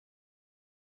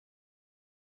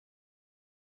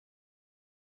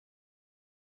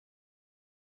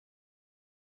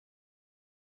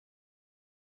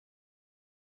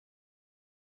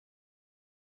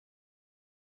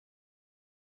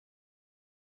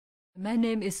My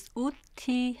name is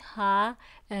Uthi Ha,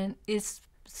 and it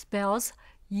spells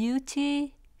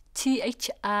Utthiha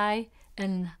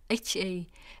and Ha.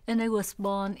 And I was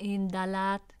born in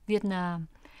Dalat, Vietnam,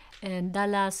 and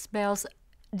Dalat spells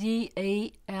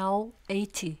Dalat.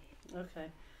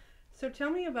 Okay. So tell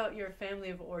me about your family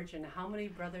of origin. How many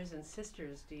brothers and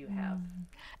sisters do you have?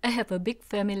 I have a big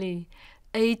family,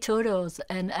 8 totals,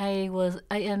 and I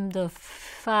am the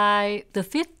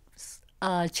fifth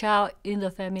child in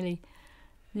the family.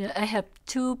 Yeah, I have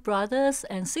 2 brothers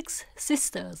and 6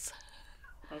 sisters.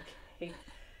 Okay.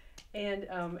 And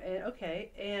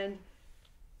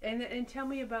and tell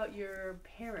me about your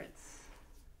parents.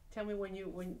 Tell me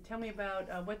tell me about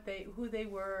who they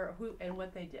were, who and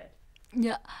what they did.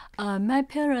 Yeah, my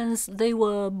parents, they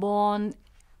were born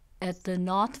at the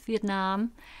North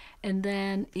Vietnam, and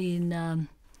then in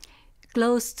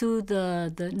close to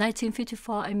the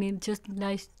 1954, I mean just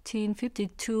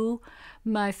 1952,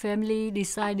 my family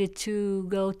decided to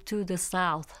go to the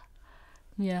South.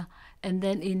 Yeah, and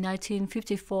then in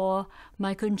 1954,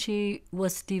 my country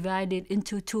was divided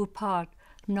into 2 parts,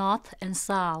 North and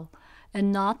South.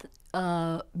 And North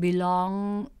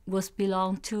belong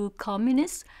to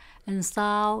communists, and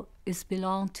South is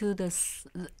belong to the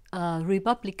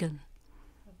Republican.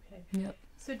 Okay. Yep.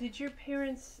 So did your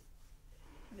parents?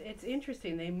 It's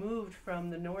interesting. They moved from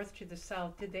the north to the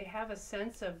south. Did they have a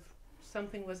sense of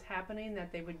something was happening,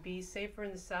 that they would be safer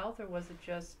in the south, or was it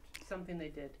just something they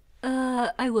did?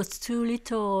 I was too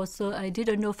little, so I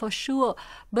didn't know for sure.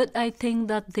 But I think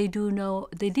that they did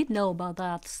know about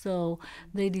that, so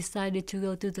they decided to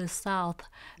go to the south.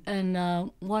 And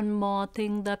one more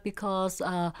thing, that because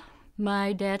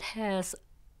my dad has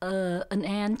an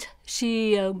aunt,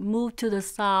 she moved to the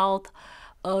south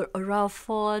around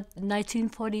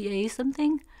 1948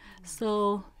 something.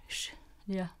 So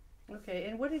yeah. Okay.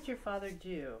 And what did your father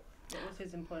do? What was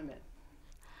his employment?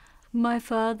 My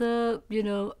father,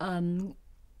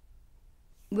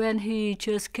 when he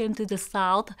just came to the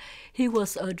South, he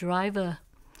was a driver.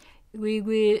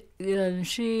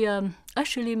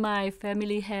 Actually, my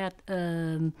family had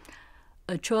a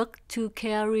truck to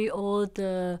carry all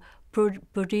the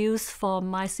produce from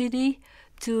my city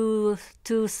to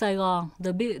Saigon,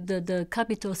 the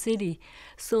capital city.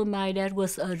 So my dad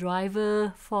was a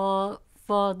driver for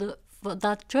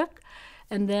that truck,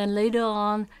 and then later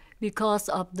on, because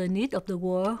of the need of the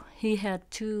war, he had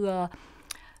to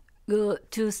go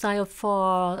to sign up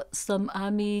for some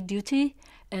army duty,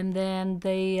 and then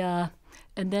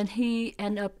he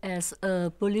ended up as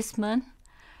a policeman.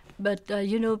 But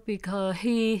because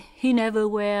he never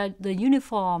wear the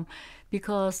uniform,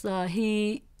 because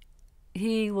he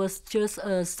was just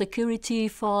a security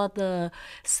for the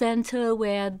center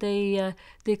where they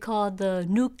call the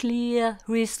Nuclear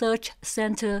Research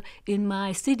Center in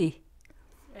my city.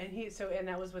 And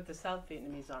that was with the South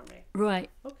Vietnamese Army. Right.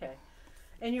 Okay.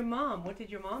 And your mom, what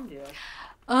did your mom do?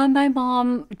 My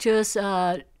mom just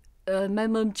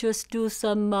do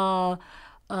some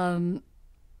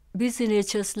business,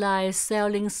 just like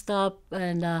selling stuff,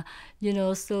 and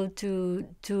so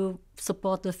to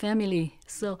support the family.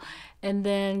 So, and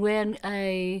then when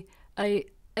I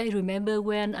remember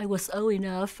when I was old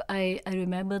enough, I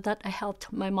remember that I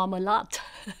helped my mom a lot.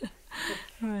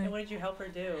 Right. And what did you help her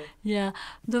do? Yeah,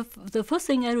 the first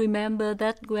thing I remember,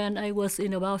 that when I was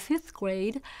in about 5th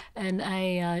grade, and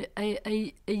I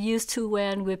used to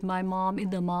went with my mom in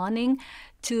the morning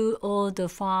to all the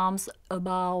farms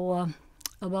about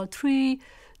 3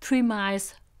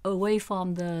 miles away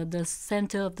from the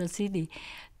center of the city,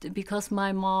 because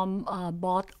my mom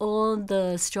bought all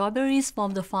the strawberries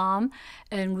from the farm,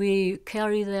 and we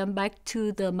carry them back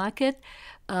to the market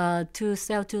to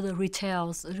sell to the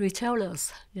retailers.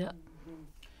 Yeah. Mm-hmm.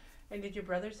 And did your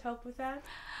brothers help with that?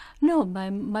 No,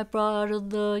 my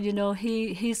brother,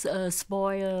 he's a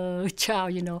spoiled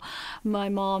child. My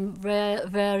mom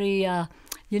very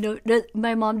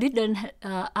my mom didn't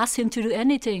ask him to do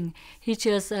anything. He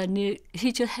just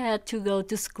had to go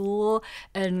to school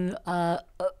and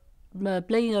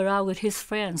playing around with his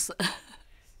friends.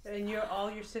 And all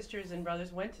your sisters and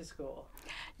brothers went to school.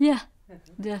 Yeah,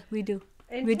 yeah, we do.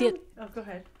 And we did. Oh, go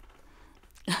ahead.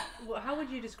 Well, how would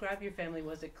you describe your family?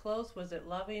 Was it close? Was it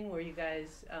loving? Were you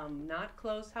guys not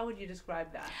close? How would you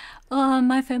describe that?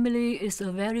 My family is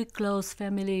a very close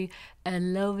family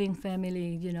and loving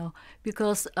family,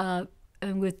 because and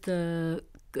with the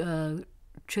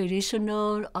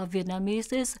traditional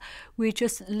Vietnamese, we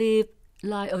just live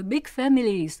like a big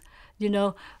families,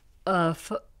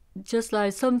 just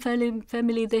like some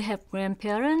family, they have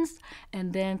grandparents,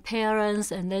 and then parents,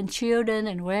 and then children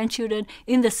and grandchildren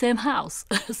in the same house.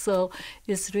 So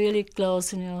it's really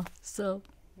close, So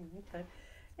Okay.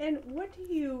 And what do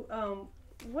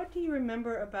you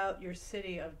remember about your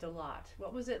city of Dalat?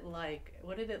 What was it like?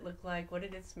 What did it look like? What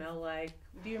did it smell like?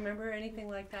 Do you remember anything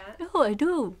like that? Oh, I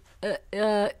do.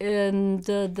 And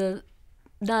the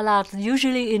Dalat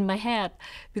usually in my head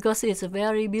because it's a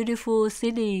very beautiful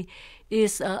city.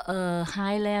 It's a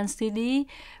highland city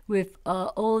with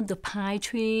all the pine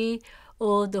tree,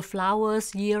 all the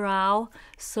flowers year round.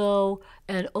 So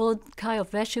and all kind of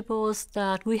vegetables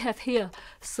that we have here.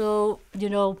 So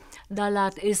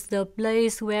Dalat is the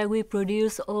place where we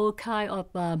produce all kind of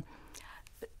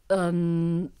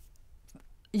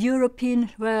European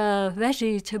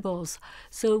vegetables.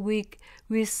 So we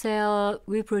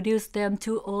produce them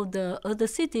to all the other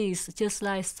cities, just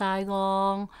like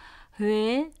Saigon,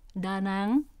 Huế, Da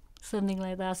Nang, something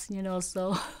like that.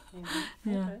 So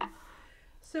yeah. Okay.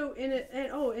 So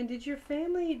and did your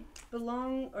family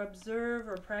observe,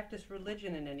 or practice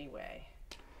religion in any way?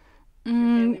 Is your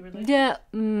family religious? Yeah,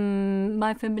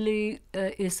 my family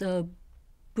is a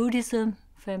Buddhism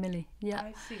family. Yeah.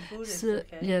 I see, Buddhist. So,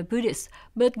 Okay. yeah, Buddhist.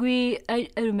 But I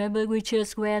remember we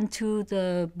just went to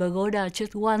the pagoda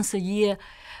just once a year,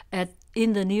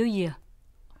 in the New Year.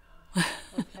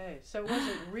 Okay, so it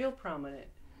wasn't real prominent.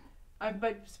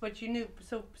 But you knew,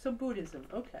 so Buddhism.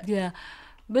 Okay. Yeah,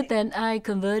 but then I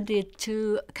converted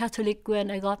to Catholic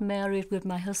when I got married with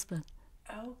my husband.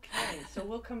 Okay, so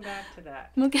we'll come back to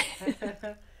that. Okay.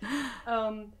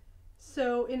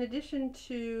 So in addition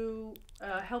to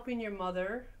helping your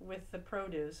mother with the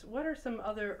produce, what are some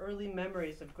other early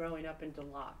memories of growing up in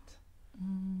Dalat?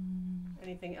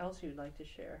 Anything else you'd like to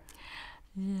share?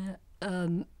 Yeah,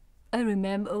 I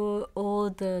remember all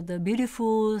the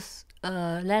beautiful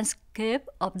landscape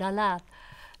of Dalat,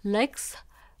 lakes,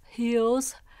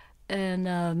 hills, and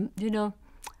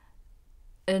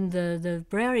and the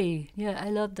prairie. Yeah, I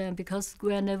love them because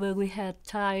whenever we had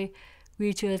time,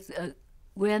 we just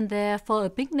went there for a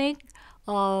picnic,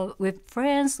 or with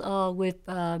friends, or with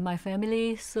my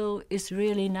family. So it's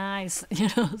really nice,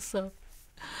 So.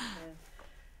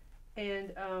 Yeah.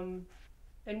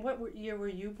 And what year were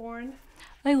you born?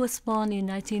 I was born in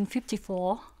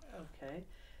 1954. Okay.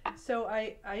 So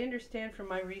I understand from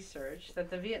my research that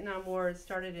the Vietnam War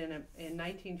started in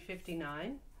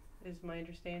 1959. Is my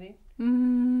understanding?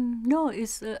 No,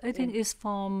 it's I think it's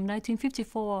from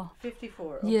 1954.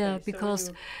 54. Okay. Yeah, So because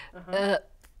you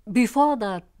before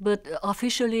that, but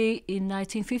officially in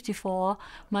 1954,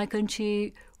 my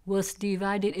country was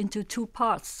divided into two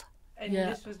parts. and Yeah.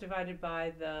 this was divided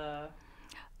by the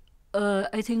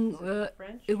I think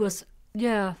French? it was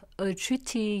a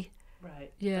treaty.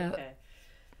 Right. Yeah. Okay.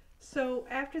 So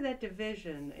after that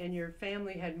division, and your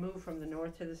family had moved from the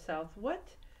north to the south, what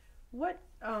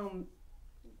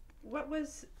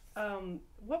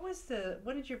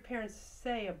did your parents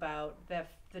say about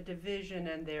the division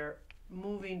and their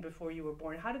moving before you were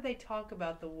born? How did they talk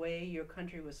about the way your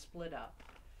country was split up?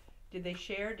 Did they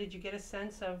share? Did you get a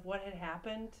sense of what had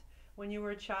happened when you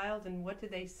were a child, and what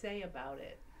did they say about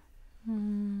it?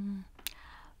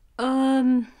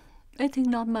 I think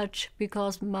not much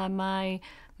because my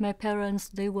parents,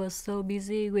 they were so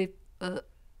busy with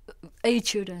 8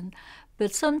 children.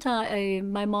 But sometimes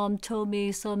my mom told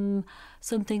me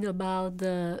something about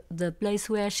the place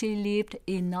where she lived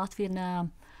in North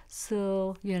Vietnam.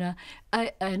 So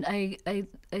I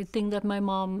think that my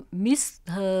mom missed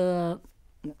her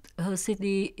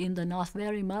city in the north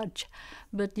very much.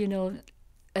 But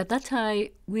at that time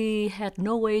we had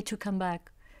no way to come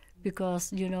back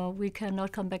because we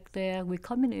cannot come back there with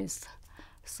communists.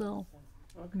 So.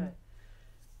 Okay.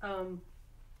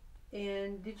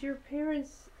 And did your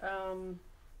parents?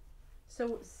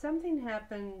 So something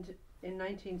happened in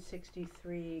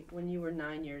 1963 when you were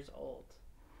 9 years old.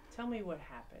 Tell me what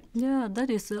happened. Yeah, that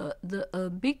is a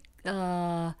big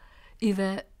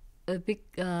event. A big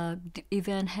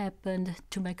event happened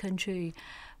to my country.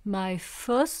 My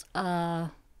first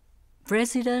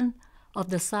president of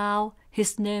the South,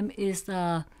 his name is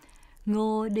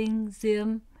Ngô Đình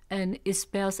Diệm, and it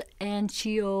spells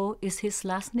NGO is his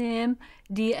last name,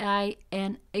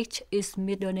 DINH is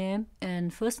middle name,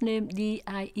 and first name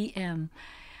DIEM.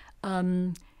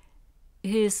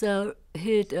 His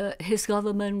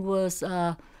government was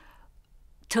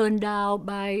turned down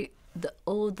by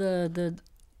all the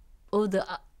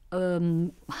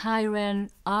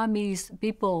high-rank armies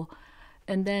people,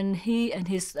 and then he and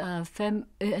his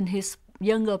and his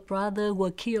younger brother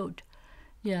were killed.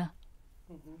 Yeah.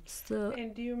 Mm-hmm. So.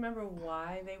 And do you remember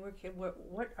why they were killed?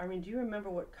 Do you remember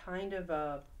what kind of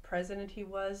a president he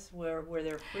was? Were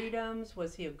there freedoms?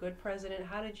 Was he a good president?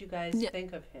 How did you guys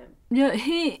think of him? Yeah,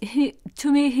 he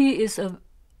to me he is a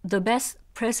the best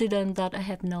president that I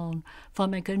have known for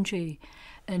my country,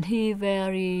 and he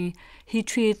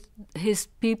treat his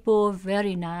people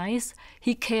very nice.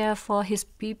 He care for his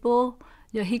people.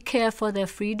 Yeah, he care for their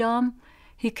freedom.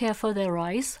 He care for their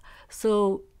rights.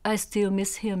 So I still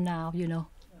miss him now. You know.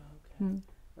 Oh, okay.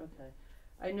 Okay.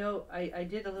 I know. I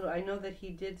did a little. I know that he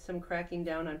did some cracking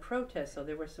down on protests. So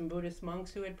there were some Buddhist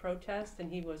monks who had protest,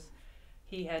 and he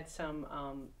had some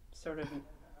sort of.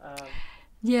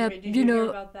 Yeah, Did you hear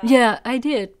about that? yeah, I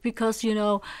did, because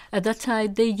at that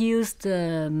time they used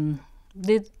they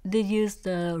used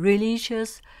the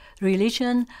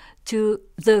religion to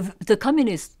the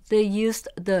communists. They used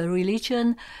the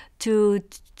religion to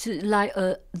like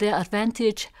their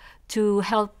advantage to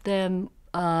help them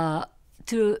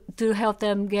to help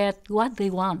them get what they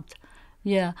want.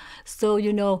 Yeah, so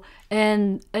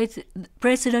and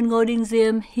President Ngô Đình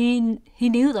Diệm, he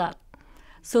knew that.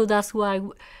 So that's why,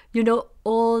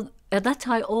 all at that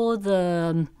time, all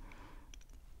the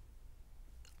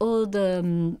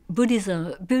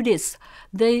Buddhists,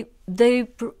 they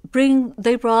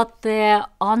brought their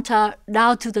altar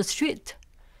down to the street.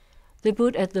 They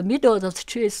put at the middle of the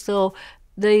street, so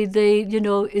they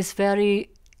it's very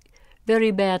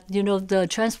very bad. The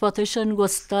transportation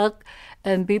was stuck,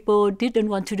 and people didn't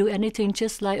want to do anything,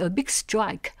 just like a big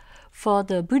strike for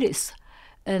the Buddhists.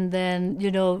 And then,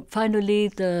 finally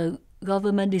the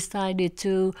government decided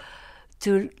to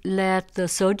let the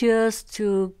soldiers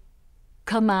to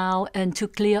come out and to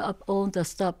clear up all the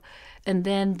stuff. And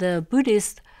then the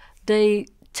Buddhists, they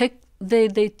took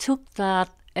that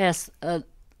as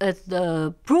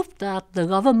the proof that the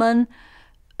government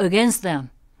against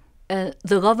them.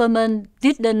 The government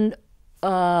didn't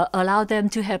allow them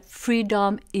to have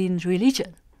freedom in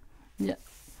religion. Yeah.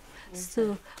 Okay.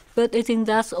 So, but I think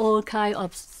that's all kind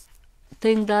of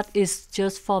thing that is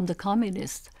just from the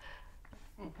communists.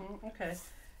 Mm-hmm. Okay.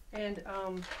 And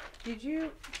can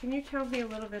you tell me a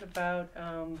little bit about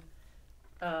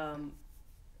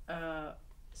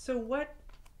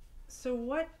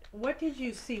what did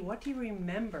you see? What do you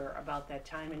remember about that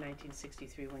time in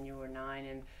 1963 when you were 9,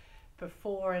 and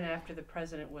before and after the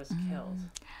president was killed?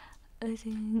 I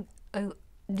think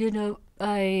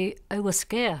I was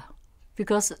scared,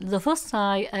 because the first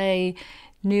time I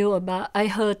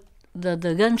heard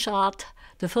the gunshot.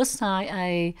 The first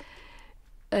time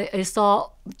I saw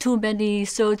too many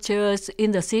soldiers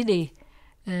in the city,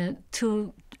 and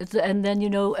then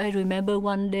I remember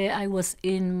one day I was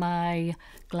in my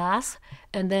class,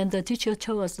 and then the teacher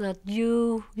told us that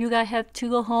you guys have to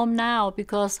go home now,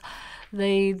 because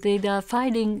they are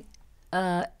fighting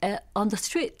on the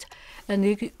street. And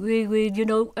we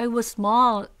I was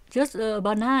small, just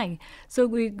about 9, so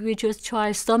we just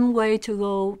try some way to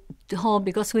go home,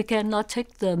 because we cannot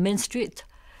take the main street.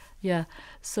 Yeah,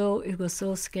 so it was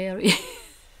so scary.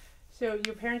 So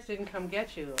your parents didn't come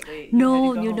get you?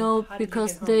 No,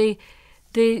 because they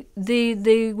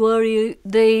worry.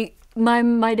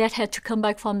 My dad had to come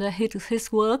back from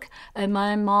his work, and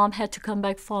my mom had to come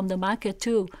back from the market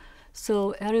too.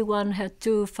 So everyone had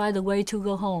to find a way to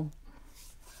go home.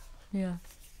 Yeah.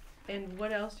 And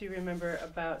what else do you remember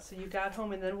about? So you got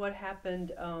home, and then what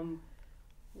happened?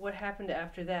 What happened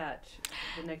after that?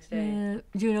 The next day?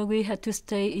 We had to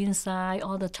stay inside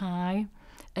all the time,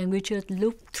 and we just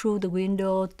looked through the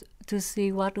window to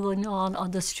see what's going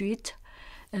on the street,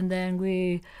 and then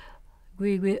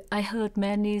I heard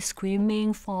many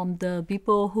screaming from the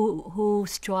people who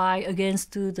strike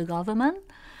against the government,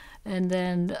 and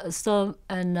then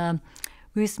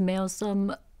we smelled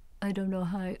some, I don't know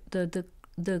how, the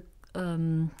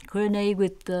grenade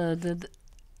with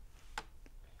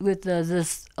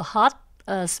this hot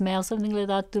smell, something like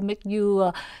that, to make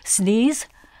you sneeze.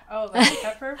 Oh, like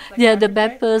pepper? Like yeah, pepper the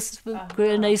peppers,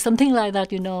 grenade, something like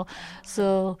that,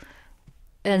 So,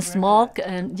 and smoke,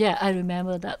 and yeah, I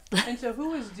remember that. And so who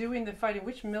was doing the fighting?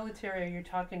 Which military are you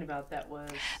talking about that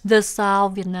was? The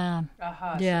South Vietnam.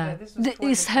 Yeah. So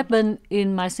this happened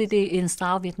in my city in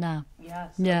South Vietnam.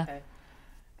 Yes, yeah. Okay.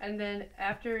 And then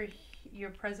after your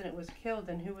president was killed,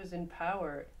 then who was in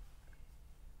power?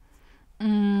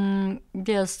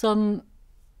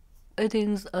 I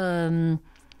think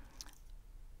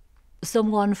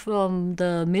someone from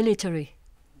the military,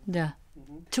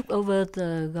 took over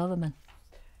the government.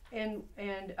 And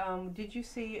did you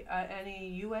see any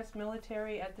U.S.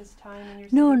 military at this time in your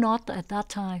city? No, not at that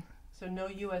time. So no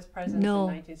U.S. presence in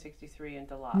 1963 in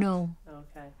Dallas? No.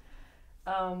 Okay.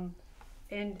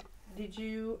 And did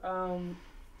you?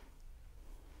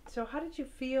 So how did you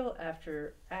feel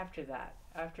after that?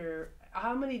 After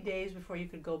how many days before you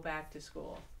could go back to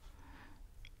school?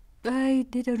 I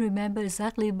didn't remember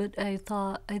exactly, but I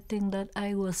think that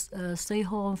I was stay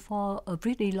home for a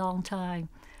pretty long time,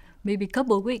 maybe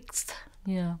couple of weeks.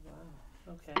 Yeah.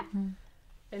 Wow. Okay.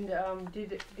 And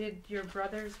did your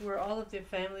brothers, were all of the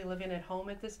family living at home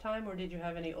at this time, or did you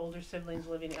have any older siblings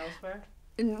living elsewhere?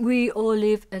 And we all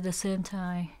lived at the same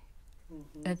time.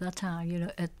 Mm-hmm. At that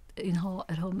time, at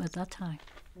home at that time.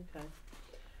 Okay.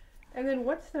 And then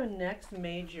what's the next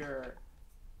major?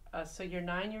 So you're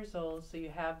 9 years old. So you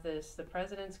have this. The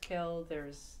president's killed.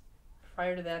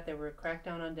 Prior to that, there were a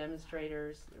crackdown on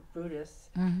demonstrators, Buddhists,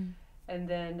 and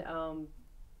then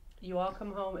you all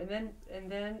come home. And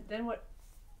then what?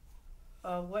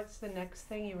 What's the next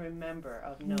thing you remember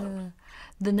of note?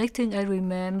 The next thing I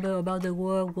remember about the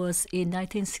war was in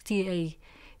 1968.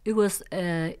 It was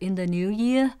in the New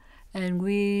Year, and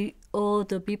all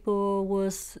the people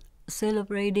was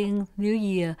celebrating New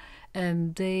Year,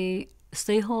 and they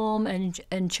stay home and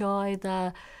enjoy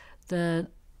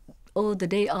all the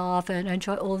day off and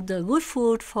enjoy all the good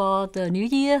food for the New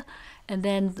Year. And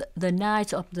then the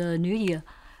night of the New Year,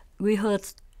 we heard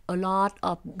a lot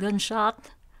of gunshots.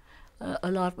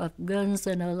 A lot of guns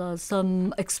and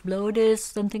something exploded,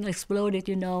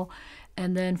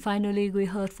 and then finally we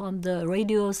heard from the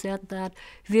radio said that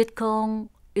Viet Cong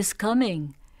is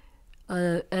coming,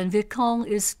 and Viet Cong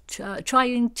is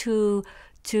trying to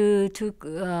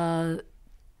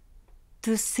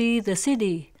see the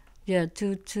city, to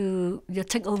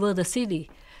take over the city.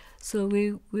 So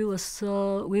we were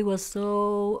so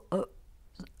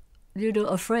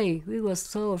afraid. We were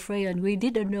so afraid, and we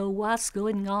didn't know what's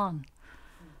going on.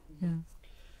 Yeah.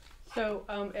 So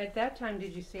at that time,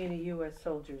 did you see any U.S.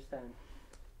 soldiers then?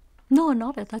 No,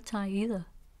 not at that time either.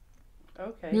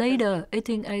 Okay. Later, I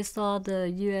think I saw the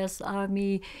U.S.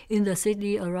 Army in the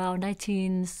city around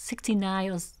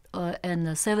 1969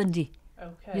 and 70.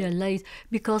 Okay. Yeah, late,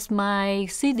 because my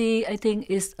city, I think,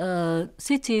 is a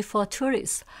city for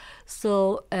tourists.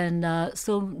 So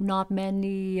not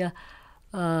many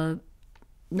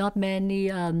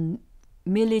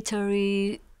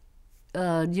military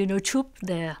troops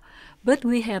there, but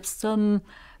we have some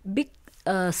big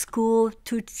school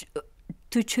to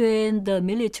train the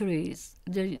militaries.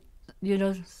 In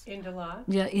Dalat?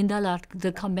 Yeah, in Dalat,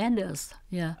 the commanders.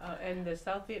 Yeah. And the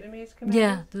South Vietnamese commanders?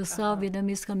 Yeah, the South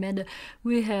Vietnamese commander.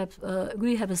 We have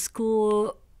a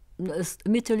school,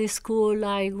 military school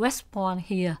like West Point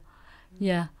here.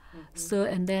 Yeah. So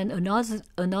and then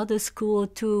another school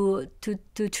to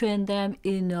train them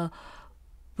in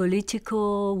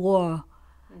political war.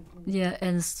 Yeah,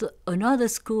 and another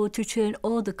school to train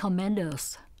all the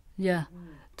commanders. Yeah,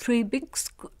 3 big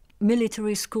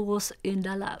military schools in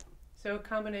Dalat. So a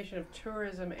combination of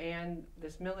tourism and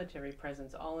this military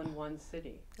presence all in one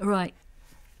city. Right.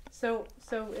 So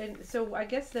I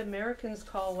guess the Americans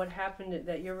call what happened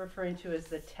that you're referring to as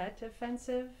the Tet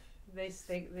Offensive. They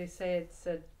say it's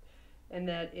and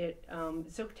that it.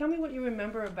 So tell me what you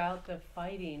remember about the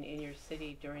fighting in your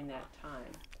city during that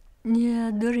time. Yeah,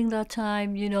 during that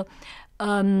time, we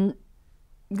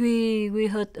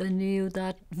heard a news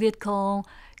that Viet Cong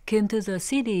came to the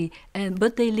city,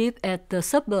 but they live at the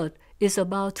suburb. It's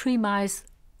about 3 miles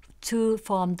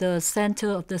from the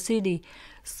center of the city.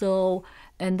 So,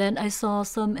 and then I saw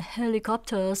some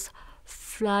helicopters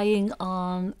flying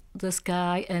on the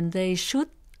sky, and they shoot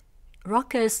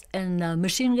rockets and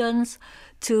machine guns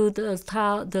to the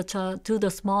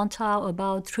small town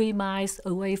about 3 miles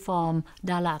away from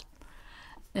Dalat.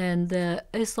 And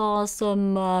I saw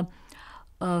some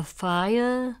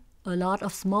fire, a lot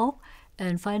of smoke,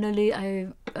 and finally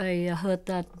I heard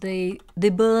that they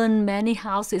burn many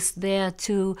houses there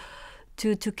to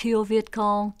kill Viet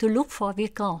Cong, to look for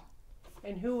Viet Cong.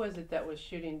 And who was it that was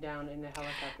shooting down in the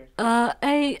helicopters?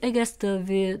 I guess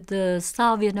the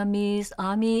South Vietnamese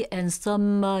Army and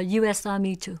some U.S.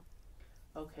 Army too.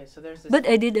 Okay, so there's this. But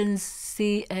I didn't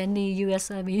see any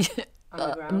U.S. Army on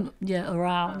the ground?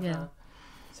 Around. Yeah.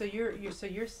 So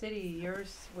your city,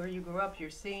 where you grew up, you're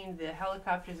seeing the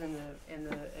helicopters and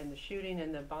the shooting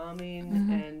and the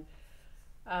bombing,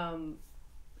 and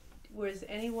was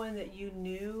anyone that you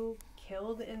knew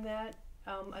killed in that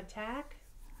attack?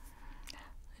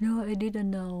 No, I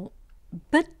didn't know,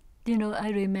 but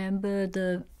I remember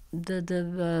the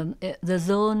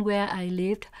zone where I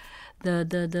lived.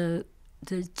 The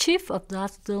chief of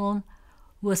that zone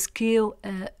was killed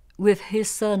with his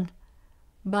son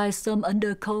by some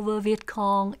undercover Viet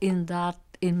Cong in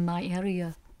my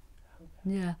area.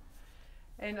 Okay. Yeah.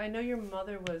 And I know your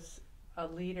mother was a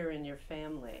leader in your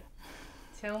family.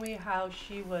 Tell me how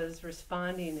she was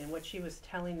responding and what she was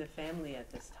telling the family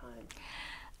at this time.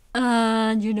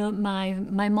 You know,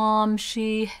 my mom,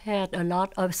 she had a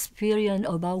lot of experience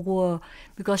about war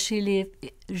because she lived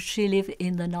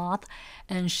in the north,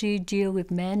 and she deal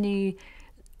with many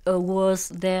wars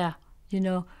there. You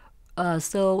know,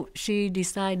 so she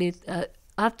decided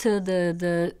after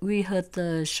we heard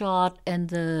the shot and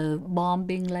the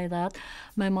bombing like that.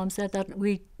 My mom said that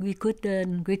we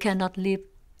cannot live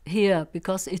here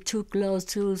because it's too close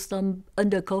to some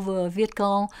undercover Viet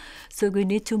Cong, so we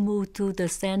need to move to the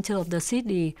center of the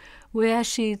city, where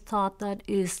she thought that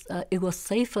it was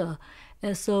safer,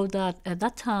 and so that at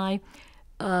that time,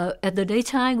 at the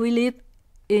daytime we live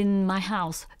in my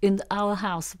house, in our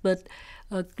house, but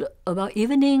about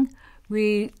evening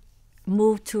we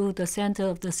moved to the center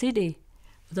of the city,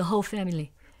 the whole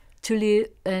family, to live,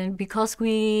 and because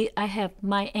I have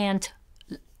my aunt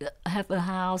have a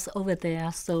house over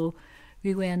there, so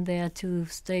we went there to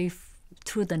stay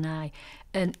through the night,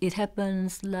 and it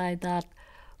happens like that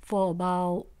for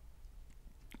about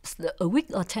a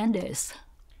week or 10 days.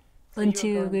 So until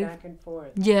you were going back and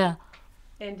forth. Yeah.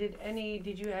 And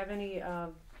did you have any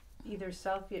either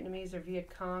South Vietnamese or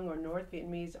Viet Cong or North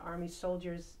Vietnamese army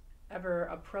soldiers ever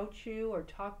approach you or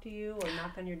talk to you or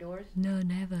knock on your doors? No,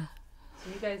 never. So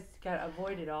you guys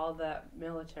avoided all that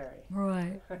military.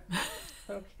 Right.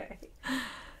 Okay.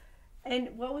 And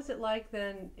what was it like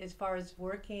then as far as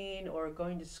working or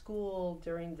going to school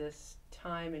during this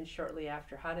time and shortly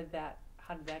after? How did that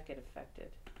get affected?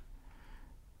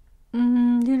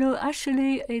 You know,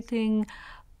 actually, I think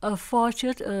for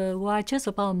just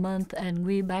about a month, and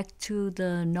we back to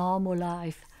the normal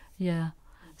life. Yeah.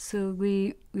 So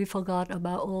we forgot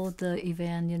about all the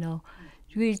event. You know,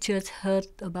 we just heard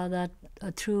about that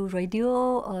through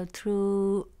radio or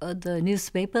through the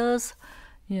newspapers.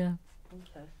 Yeah.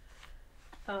 Okay.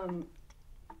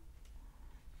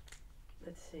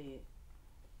 Let's see.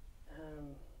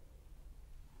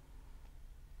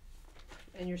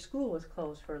 And your school was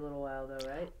closed for a little while, though,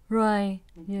 right? Right.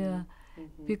 Mm-hmm. Yeah.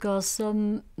 Mm-hmm. Because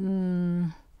some,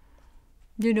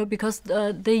 you know, because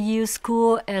they use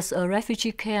school as a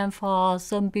refugee camp for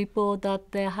some people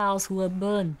that their house were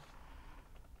burned.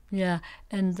 Yeah,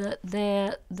 and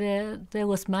there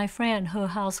was my friend. Her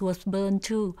house was burned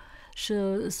too,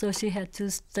 so she had to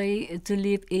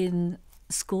live in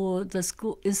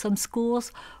in some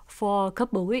schools for a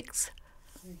couple of weeks.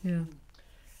 Mm-hmm. Yeah.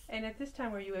 And at this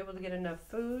time, were you able to get enough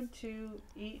food to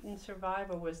eat and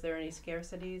survive, or was there any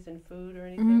scarcities in food or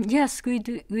anything? Yes, we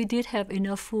did have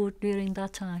enough food during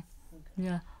that time. Okay.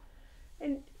 Yeah.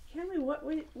 And Cameron, what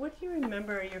do you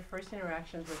remember your first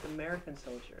interactions with American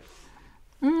soldiers?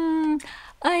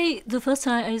 The first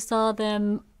time I saw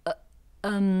them,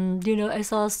 you know, I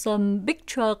saw some big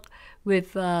truck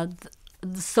with the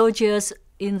soldiers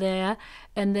in there,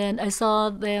 and then I saw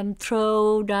them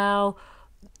throw down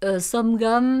some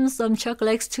gum, some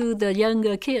chocolates to the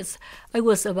younger kids. I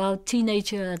was about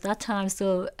teenager at that time,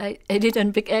 so I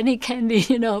didn't pick any candy,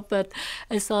 you know, but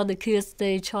I saw the kids,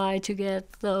 they tried to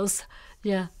get those,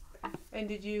 yeah.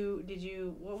 And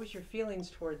what was your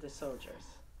feelings toward the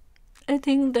soldiers? I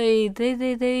think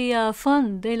they are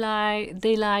fun. They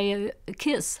like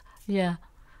kids, yeah.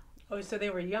 Oh, so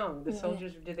they were young. The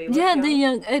soldiers, did they look young? Yeah, they're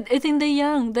young. I think they're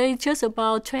young. They're just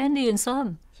about 20 and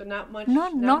some. So not much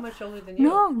older than you?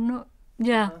 No,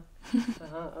 yeah.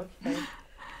 Okay.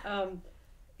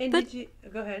 And but,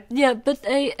 go ahead. Yeah, but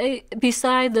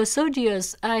beside the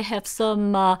soldiers, I have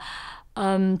some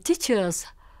teachers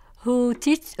who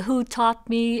taught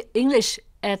me English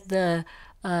at the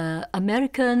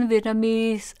American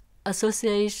Vietnamese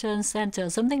Association Center,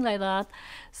 something like that.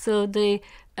 So they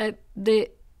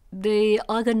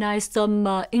organized some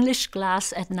English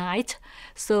class at night.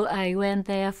 So I went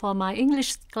there for my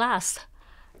English class.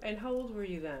 And how old were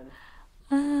you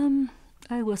then?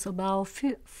 I was about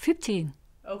 15.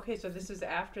 Okay, so this is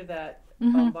after that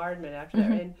bombardment, after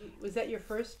that. And was that your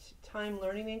first time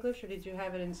learning English, or did you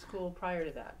have it in school prior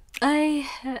to that? I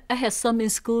had some in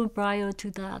school prior to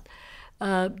that.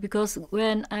 Because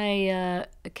when I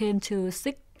came to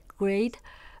 6th grade,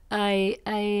 I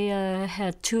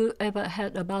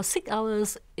had about 6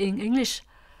 hours in English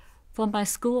from my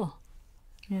school.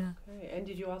 Yeah. Okay. And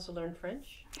did you also learn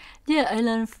French? Yeah, I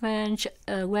learned French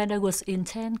when I was in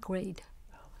 10th grade.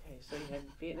 Okay, so you had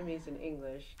Vietnamese and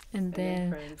English. And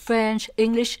then French,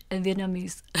 English, and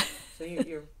Vietnamese. So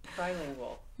you're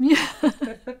trilingual. Yeah.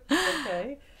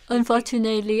 Okay.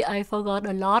 Unfortunately, I forgot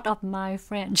a lot of my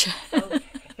French.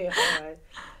 Okay, all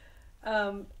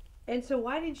right. And so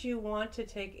why did you want to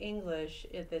take English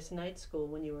at this night school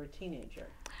when you were a teenager?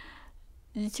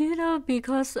 You know,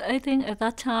 because I think at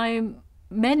that time,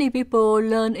 many people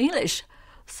learn English.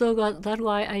 So that's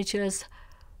why I just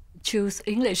choose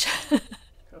English.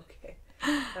 Okay,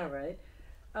 all right.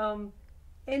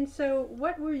 And so,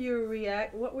 what was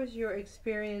your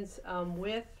experience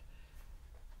with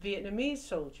Vietnamese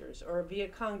soldiers or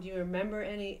Viet Cong? Do you remember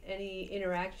any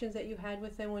interactions that you had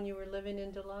with them when you were living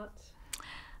in Dalat?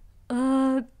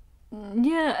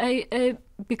 Yeah,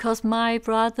 because my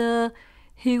brother,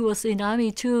 he was in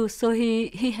army too, so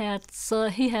he had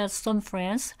some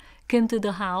friends came to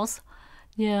the house.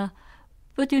 Yeah,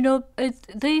 but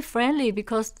they friendly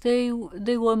because they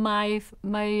were my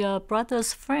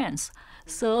brother's friends.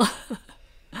 So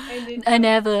I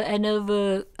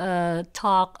never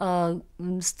talk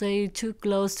stay too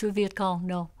close to Viet Cong.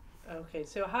 No. Okay,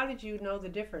 so how did you know the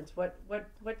difference? What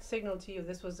signaled to you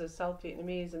this was a South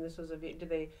Vietnamese and this was a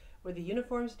were the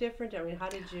uniforms different? I mean, how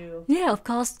did you? Yeah, of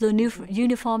course the new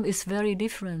uniform is very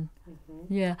different.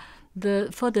 Yeah,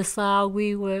 for the South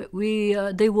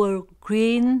they were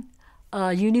green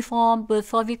uniform, but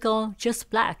for Viet Cong just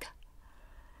black.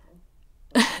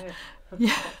 Okay.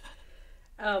 Yeah.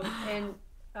 And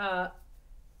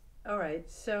all right,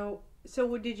 so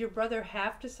did your brother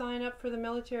have to sign up for the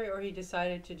military, or he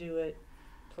decided to do it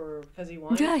because he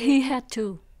wanted to? Yeah, he had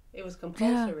to. It was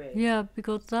compulsory. Yeah,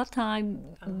 because that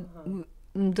time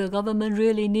the government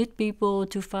really need people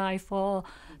to fight for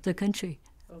the country.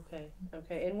 Okay.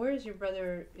 And where is your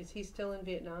brother? Is he still in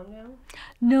Vietnam now?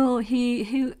 No,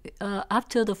 he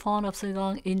after the fall of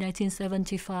Saigon in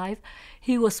 1975,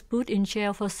 he was put in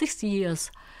jail for 6 years.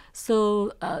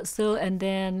 So and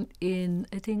then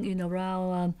I think in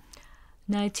around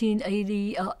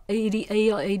 1980 or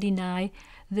 88 or 89,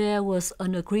 there was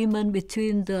an agreement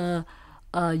between the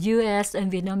U.S.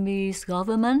 and Vietnamese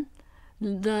government.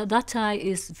 That time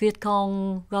is Viet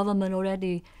Cong government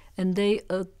already, and they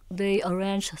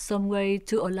arranged some way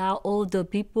to allow all the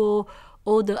people,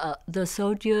 all the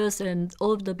soldiers and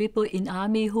all the people in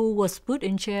army who was put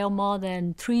in jail more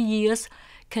than 3 years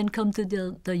can come to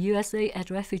the USA as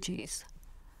refugees.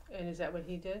 And is that what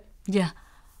he did? Yeah.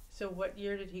 So what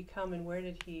year did he come and where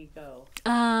did he go?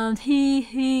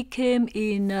 He came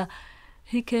in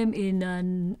I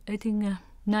think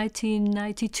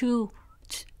 1992.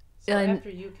 So after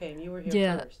you came, you were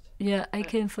here first. Yeah, I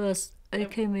came first. I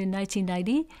came in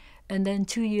 1990, and then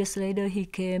 2 years later he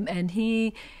came, and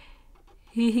he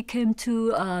came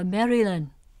to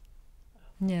Maryland.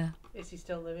 Yeah. Is he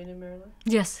still living in Maryland?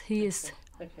 Yes, he is.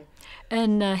 Okay.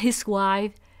 And his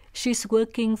wife, she's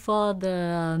working for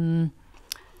the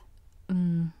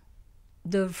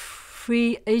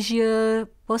Free Asia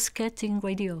Broadcasting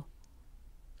Radio.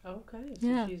 Okay,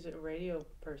 so she's a radio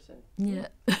person. Yeah.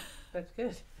 That's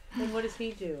good. And what does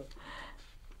he do?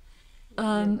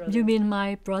 You mean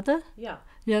my brother? Yeah.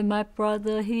 Yeah, my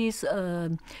brother. He's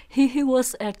he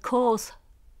was at Kohl's,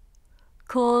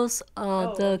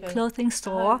 the clothing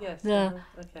store. Yes.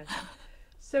 Okay.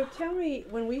 So tell me,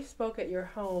 when we spoke at your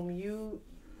home,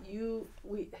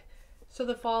 so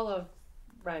the fall of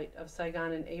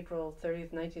Saigon in April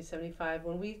 30th, 1975.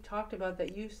 When we talked about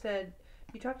that, you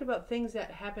talked about things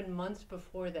that happened months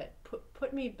before that.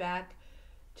 Put me back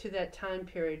to that time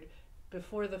period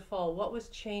before the fall. What was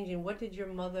changing? What did your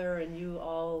mother and you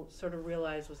all sort of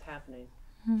realize was happening?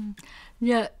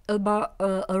 Yeah, about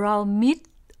around mid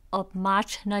of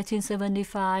March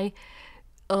 1975,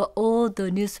 all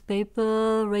the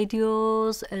newspaper,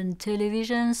 radios, and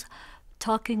televisions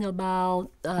talking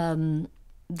about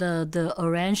the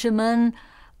arrangement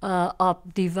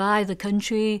of divide the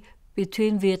country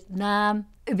between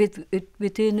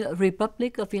between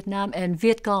Republic of Vietnam and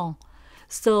Viet Cong.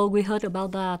 So we heard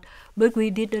about that, but we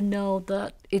didn't know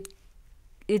that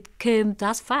it came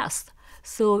that fast.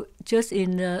 So just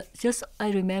I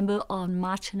remember on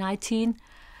March 19,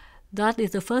 that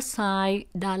is the first time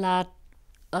Dalat,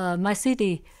 my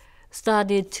city,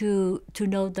 started to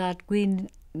know that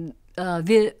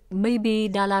maybe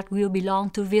Dalat will belong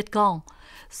to Viet Cong.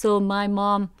 So my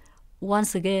mom,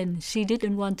 once again, she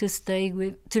didn't want to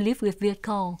live with Viet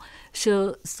Cong.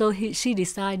 So she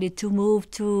decided to move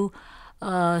to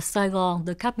Saigon,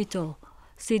 the capital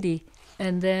city.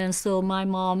 And then so my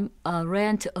mom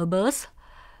rent a bus.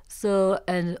 So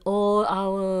and all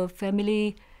our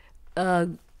family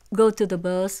go to the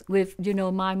bus with,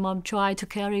 my mom tried to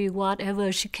carry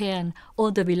whatever she can,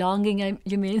 all the belonging.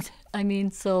 I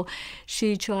mean, so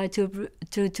she tried to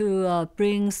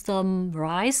bring some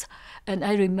rice, and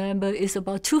I remember it's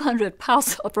about 200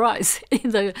 pounds of rice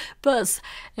in the bus,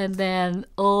 and then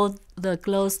all the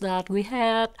clothes that we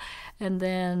had, and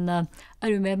then I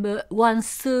remember one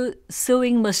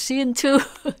sewing machine too.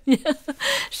 Yeah.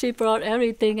 She brought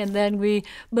everything, and then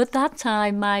but that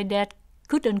time my dad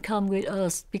couldn't come with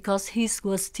us because he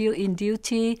was still in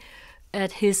duty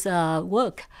at his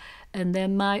work. And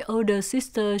then my older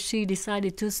sister, she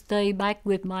decided to stay back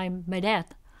with my dad.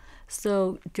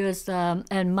 So just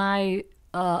and my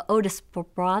oldest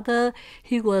brother,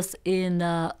 he was in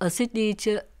a city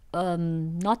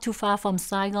not too far from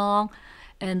Saigon,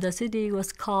 and the city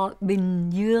was called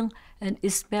Bình Dương, and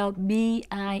it's spelled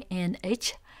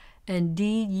B-I-N-H and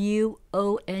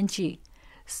D-U-O-N-G.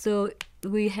 So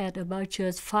we had about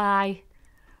just five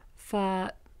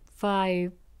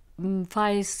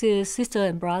sisters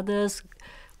and brothers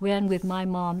went with my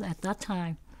mom at that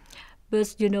time.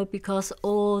 But because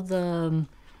all the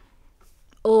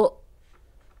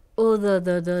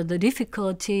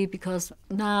difficulty, because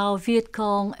now Viet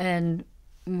Cong and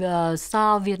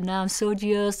South Vietnam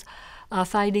soldiers are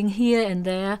fighting here and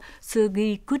there, so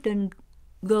we couldn't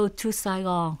go to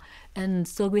Saigon, and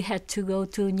so we had to go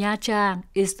to Nha Trang.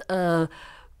 It's a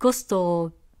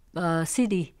coastal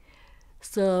city.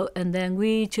 So, and then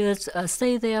we just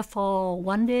stay there for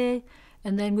one day,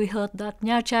 and then we heard that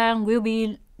Nha Trang would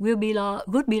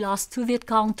be lost to Viet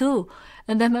Cong too.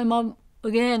 And then my mom,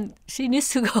 again, she needs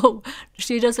to go.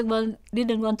 She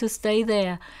didn't want to stay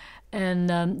there. And,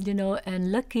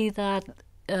 and lucky that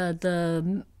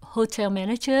the hotel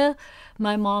manager,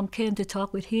 my mom came to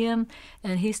talk with him,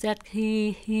 and he said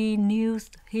he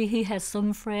had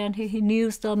some friend, he knew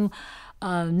some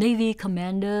Navy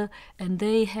commander, and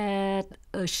they had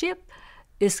a ship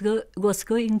was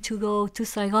going to go to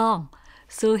Saigon.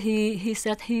 So he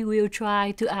said he will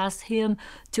try to ask him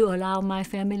to allow my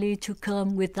family to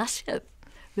come with that ship.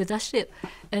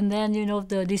 And then,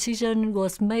 the decision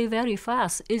was made very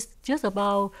fast. It's just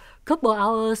about a couple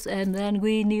hours, and then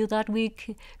we knew that we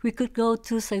could go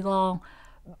to Saigon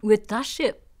with that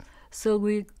ship. So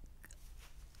we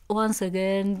once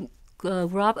again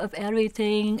wrap up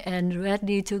everything and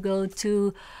ready to go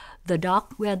to the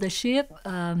dock where the ship,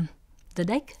 the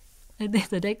deck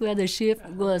where the ship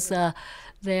was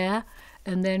there.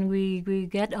 And then we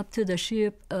get up to the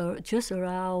ship just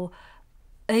around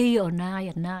 8 or 9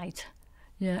 at night.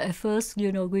 Yeah, at first,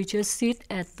 we just sit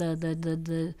at the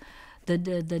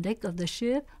deck of the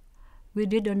ship. We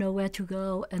didn't know where to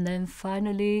go, and then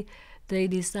finally they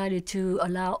decided to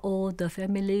allow all the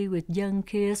family with young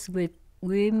kids, with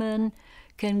women,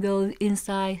 can go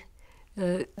inside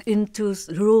into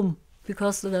room,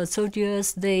 because the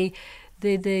soldiers they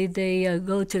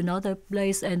go to another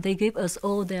place and they give us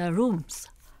all their rooms.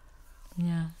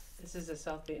 Yeah. This is the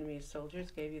South Vietnamese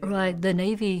soldiers gave you the right, room. the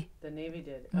Navy. The Navy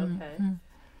did. Mm-hmm. Okay.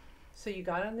 So you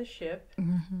got on the ship,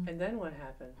 and then what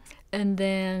happened? And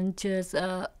then just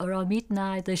around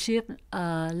midnight, the ship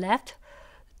left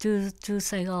to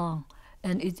Saigon.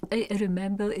 And I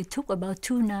remember it took about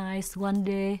 2 nights, 1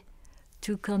 day,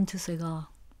 to come to Saigon.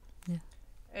 Yeah.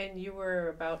 And you were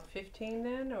about 15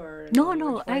 then, or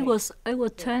no, I was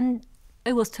 20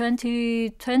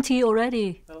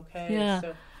 already. Okay. Yeah.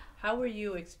 So how were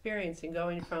you experiencing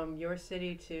going from your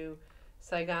city to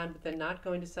Saigon, but then not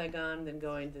going to Saigon, then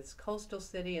going to this coastal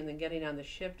city, and then getting on the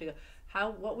ship to go?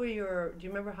 Do you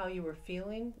remember how you were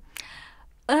feeling?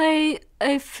 I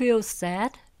feel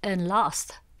sad and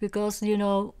lost, because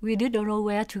we didn't know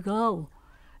where to go.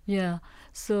 Yeah.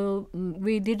 So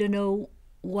we didn't know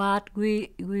what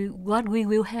we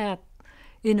will have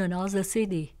in another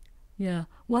city. Yeah.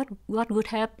 What would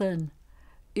happen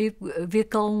if Viet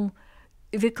Cong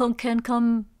can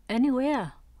come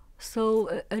anywhere? So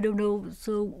I don't know.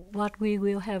 So what we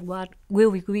will have? What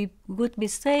would be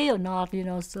safe or not?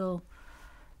 So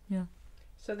yeah.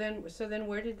 So then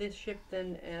where did this ship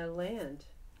then land?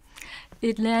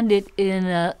 It landed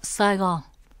in Saigon.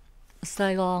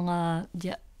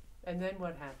 Yeah. And then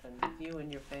what happened with you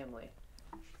and your family?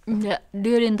 Yeah.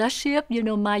 During that ship,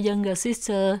 my younger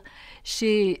sister,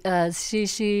 she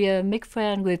make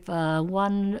friend with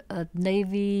one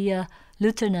Navy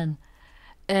lieutenant.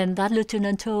 And that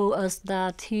lieutenant told us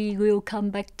that he will come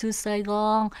back to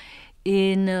Saigon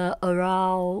in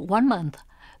around 1 month,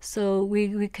 so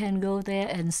we can go there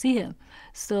and see him.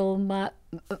 So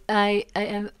I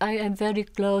am very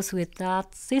close with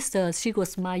that sister. She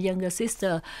was my younger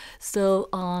sister. So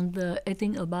on I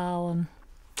think about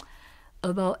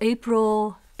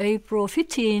April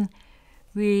 15,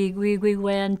 we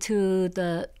went to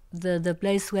the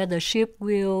place where the ship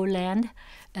will land,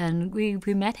 and we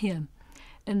met him.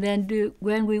 And then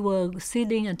when we were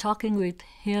sitting and talking with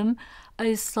him,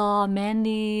 I saw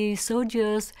many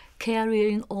soldiers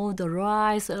carrying all the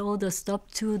rice and all the stuff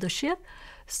to the ship.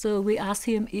 So we asked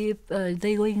him if they're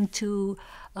going to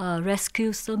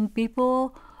rescue some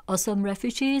people or some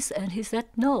refugees, and he said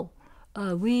no.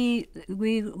 We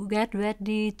get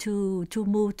ready to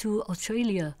move to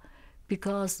Australia,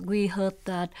 because we heard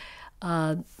that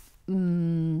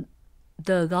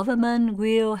the government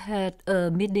will have a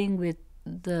meeting with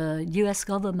the U.S.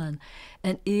 government,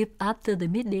 and if after the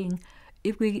meeting,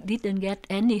 if we didn't get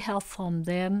any help from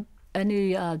them,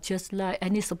 any just like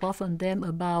any support from them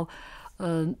about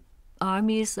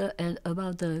armies and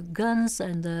about the guns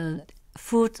and the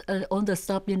food, all the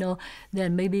stuff,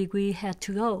 then maybe we have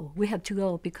to go. We have to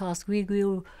go because we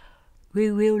will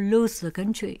lose the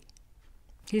country.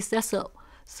 He said so.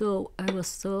 So I was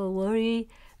so worried.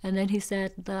 And then he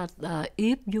said that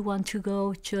if you want to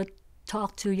go, just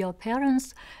talk to your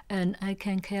parents, and I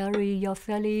can carry your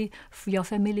family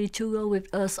to go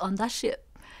with us on that ship.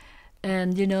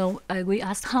 And we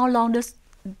asked how long does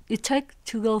it take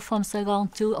to go from Saigon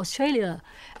to Australia,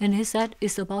 and he said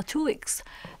it's about 2 weeks.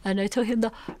 And I told him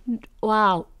that,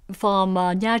 wow, from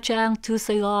Nha Trang to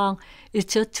Saigon,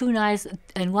 it's just 2 nights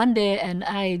and 1 day, and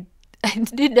I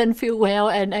didn't feel well,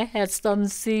 and I had some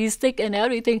seasick and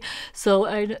everything. So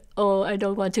I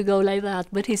don't want to go like that.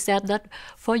 But he said that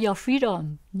for your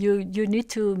freedom, you need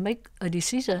to make a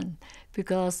decision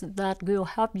because that will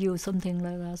help you, something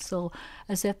like that. So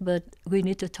I said, but we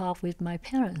need to talk with my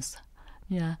parents.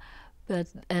 Yeah.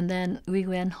 And then we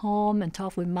went home and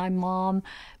talked with my mom.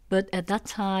 But at that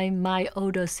time, my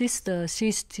older sister,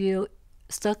 she's still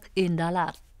stuck in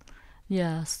Dalat.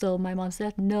 Yeah, so my mom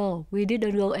said, no, we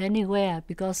didn't go anywhere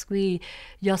because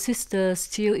your sister's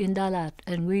still in Dalat,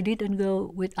 and we didn't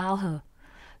go without her.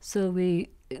 So we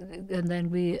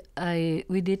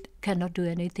cannot do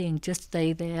anything, just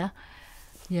stay there.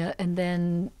 Yeah, and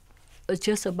then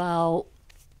just about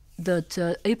the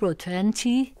April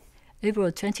 20th,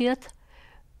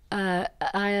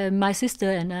 my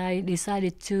sister and I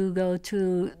decided to go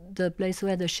to the place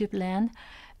where the ship landed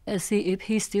and see if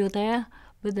he's still there.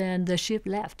 But then the ship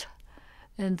left.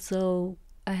 And so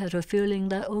I had a feeling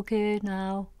that, okay,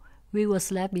 now we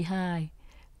was left behind.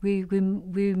 We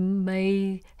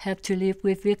may have to live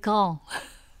with Viet Cong.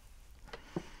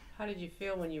 How did you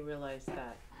feel when you realized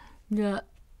that? Yeah,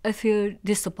 I feel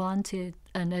disappointed,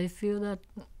 and I feel that,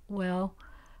 well,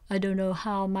 I don't know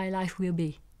how my life will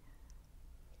be.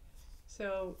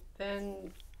 So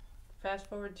then fast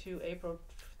forward to April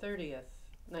 30th,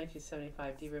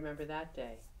 1975. Do you remember that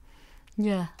day?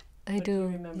 Yeah, I do. Do you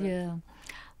remember? Yeah.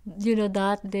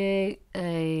 That day,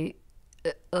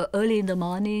 early in the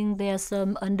morning, there's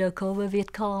some undercover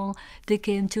Viet Cong. They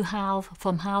came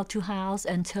from house to house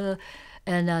and told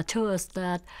us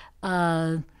that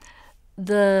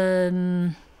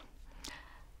the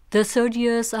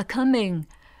soldiers are coming.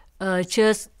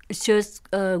 Just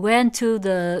went to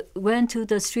the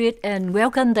street and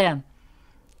welcomed them.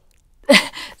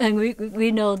 And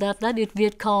we know that is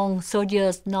Viet Cong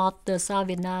soldiers, not the South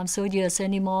Vietnam soldiers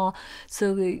anymore.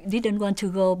 So we didn't want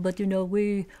to go, but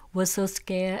we were so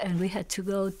scared, and we had to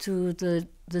go to the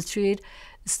street,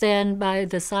 stand by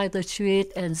the side of the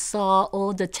street, and saw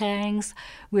all the tanks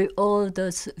with all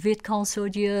the Viet Cong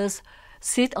soldiers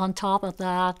sit on top of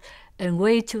that and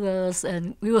wave to us,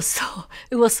 and it was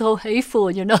so hateful,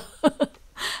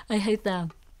 I hate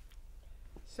them.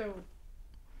 So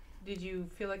did you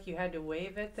feel like you had to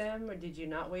wave at them, or did you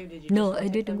not wave? No, I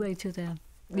didn't wave to them.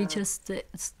 We just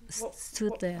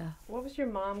stood there. What was your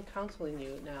mom counseling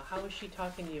you now? How was she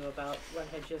talking to you about what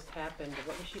had just happened?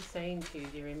 What was she saying to you?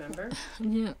 Do you remember?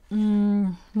 Yeah,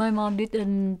 my mom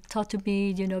didn't talk to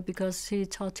me, because she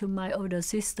talked to my older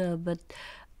sister. But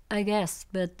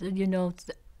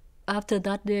after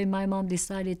that day, my mom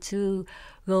decided to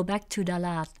go back to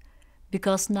Dalat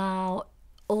because now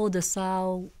all the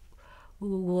South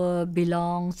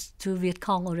belongs to Viet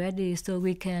Cong already, so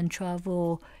we can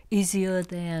travel easier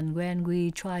than when we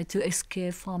try to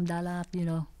escape from Dalat,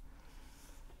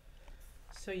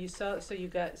 So you saw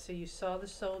the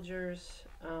soldiers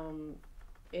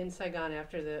in Saigon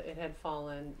after it had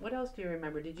fallen. What else do you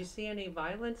remember? Did you see any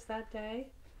violence that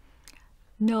day?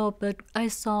 No, but I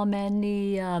saw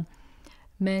many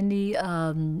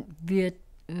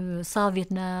South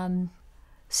Vietnam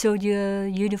soldier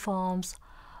uniforms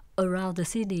around the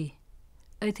city.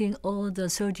 I think all the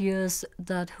soldiers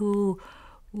who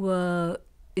were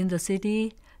in the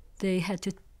city, they had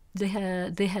to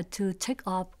take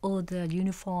off all their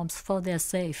uniforms for their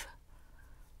safe.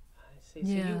 I see. So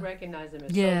you recognize them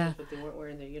as Yeah. soldiers, but they weren't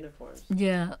wearing their uniforms.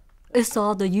 Yeah, I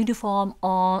saw the uniform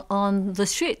on the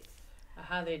street.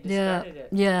 How they discarded it.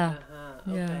 Yeah.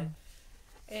 Okay. Yeah.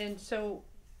 And so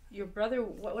your brother,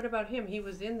 what about him? He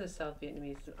was in the South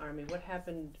Vietnamese Army. What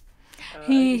happened?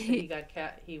 He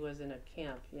was in a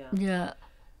camp. Yeah. Yeah.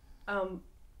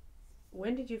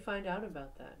 When did you find out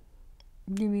about that?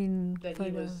 You mean that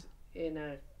he was in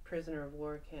a prisoner of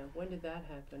war camp? When did that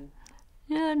happen?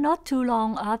 Yeah, not too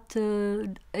long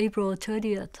after April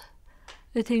 30th.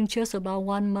 I think just about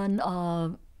 1 month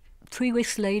or 3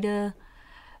 weeks later,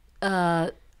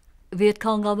 Viet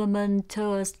Cong government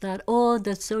told us that all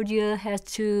the soldiers had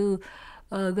to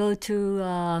go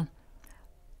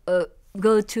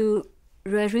to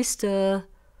register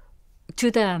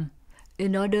to them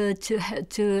in order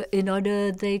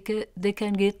they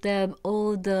can give them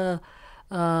all the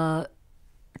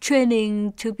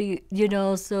training to be,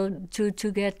 so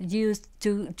to get used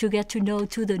to get to know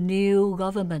to the new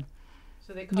government.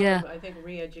 So they call it, I think,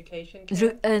 re-education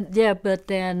camp? But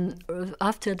then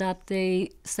after that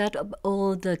they set up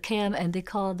all the camp and they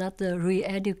call that the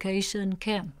re-education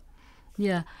camp.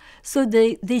 Yeah, so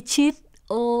they cheat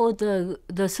all the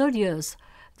soldiers.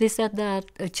 They said that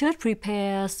just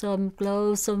prepare some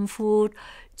clothes, some food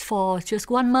for just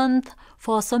 1 month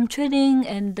for some training,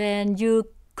 and then you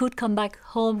could come back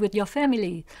home with your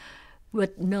family.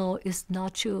 But no, it's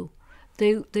not true.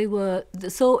 They were,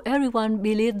 so everyone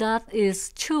believed that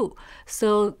is true.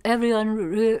 So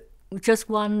everyone just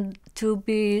want to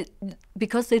be,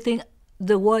 because they think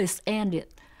the war is ended.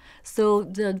 So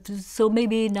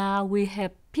maybe now we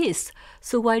have peace.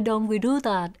 So why don't we do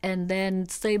that and then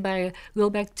go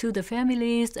back to the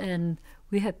families and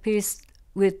we have peace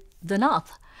with the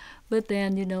North? But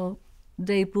then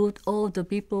they put all the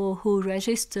people who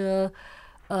register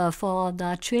for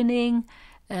that training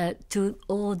to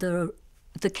all the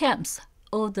camps,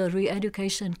 all the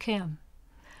re-education camp.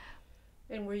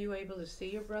 And were you able to see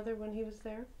your brother when he was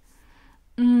there?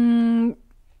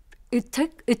 It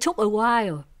took a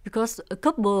while, because a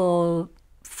couple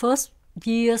first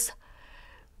years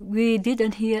we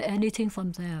didn't hear anything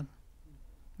from them.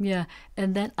 Yeah,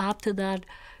 and then after that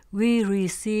we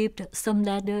received some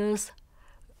letters,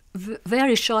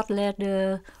 very short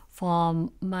letter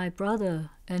from my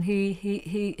brother, and he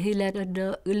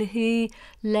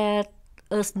let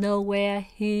us know where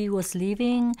he was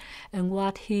living and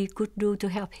what he could do to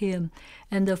help him.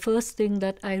 And the first thing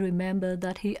that I remember,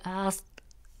 that he asked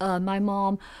my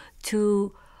mom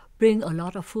to bring a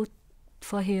lot of food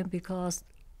for him, because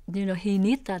he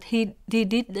need that. He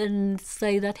didn't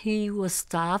say that he was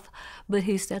starved, but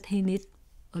he said he need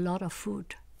a lot of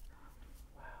food.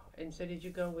 Wow. And so did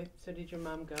your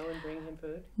mom go and bring him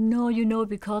food? No,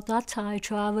 because that time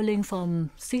traveling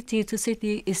from city to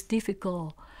city is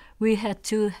difficult. We had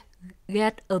to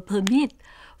get a permit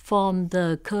from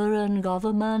the current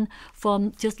government.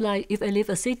 From just like if I leave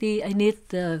a city, I need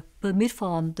the permit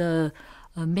from the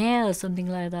mayor or something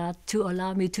like that to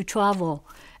allow me to travel.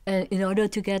 And in order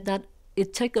to get that,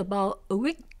 it takes about a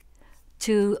week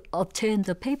to obtain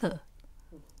the paper.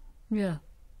 Yeah.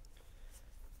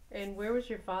 And where was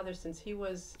your father, since he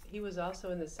was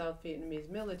also in the South Vietnamese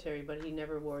military, but he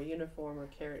never wore a uniform or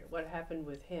carried? What happened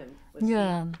with him?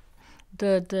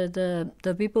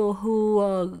 The people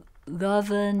who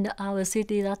governed our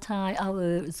city that time,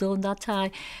 our zone that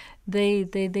time,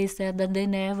 they said that they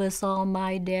never saw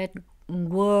my dad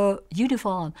wear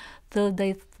uniform. So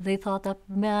they thought that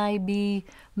maybe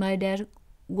my dad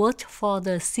worked for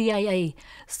the CIA.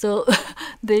 So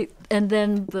they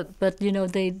didn't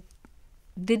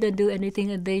do anything,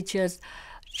 and they just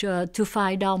to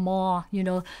find out more,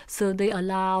 So they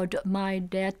allowed my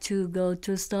dad to go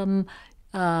to some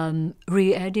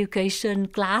re-education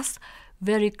class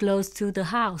very close to the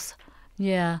house.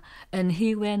 Yeah, and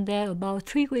he went there about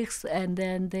 3 weeks, and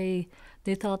then they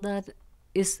thought that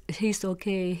he's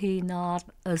okay, he's not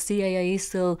a CIA,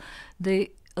 so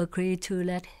they agreed to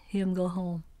let him go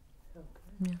home.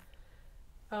 Okay.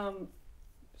 Yeah.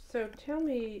 So tell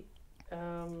me,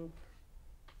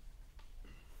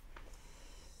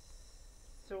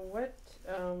 so what,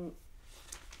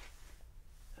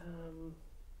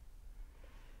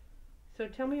 so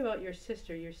tell me about your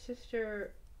sister. Your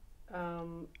sister,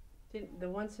 the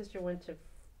one sister went to,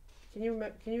 can you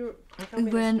tell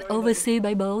me went overseas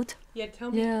by boat? Yeah,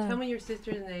 tell me your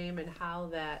sister's name and how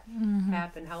that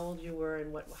happened, how old you were,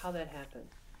 and how that happened.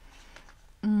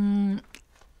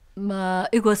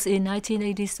 It was in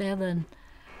 1987.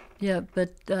 Yeah,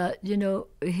 but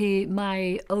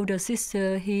my older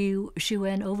sister, she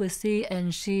went overseas,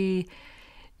 and she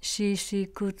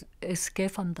could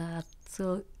escape from that.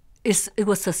 So it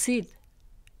was a seed.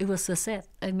 It was a set.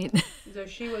 I mean. So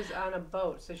she was on a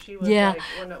boat. So she was yeah.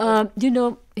 Like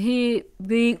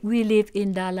we live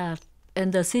in Dalat,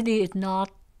 and the city is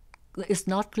not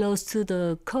close to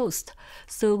the coast.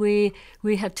 So we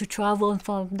have to travel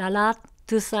from Dalat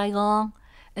to Saigon,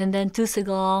 and then to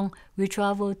Saigon we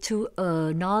travel to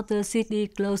another city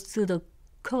close to the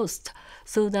coast,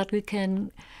 so that we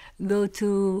can go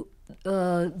to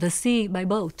the sea by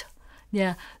boat.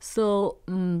 Yeah, so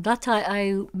that time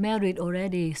I married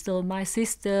already. So my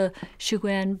sister, she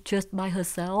went just by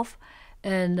herself,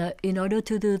 and in order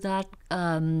to do that,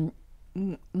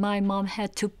 my mom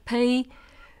had to pay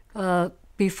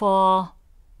before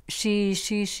she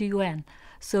went.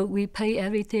 So we pay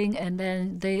everything, and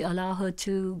then they allow her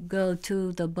to go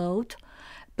to the boat.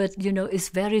 But it's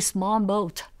very small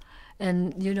boat,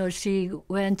 and she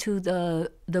went to the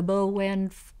boat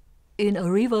went in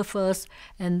a river first,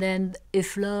 and then it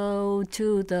flowed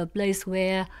to the place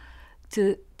where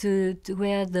to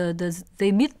where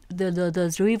they meet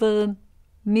the river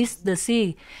meets the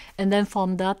sea, and then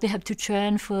from that they have to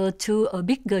transfer to a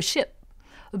bigger ship,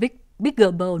 a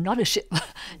bigger boat, not a ship,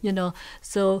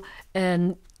 So,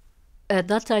 and at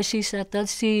that time she said that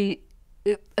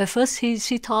at first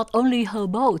she thought only her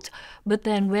boat, but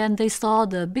then when they saw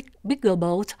the bigger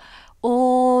boat,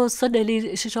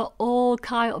 suddenly she saw all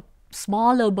kind of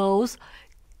smaller boats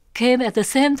came at the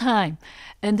same time,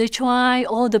 and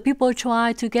all the people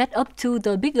try to get up to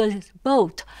the bigger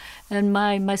boat, and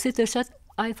my sister said,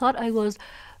 I thought I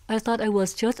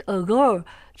was just a girl,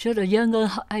 just a young girl.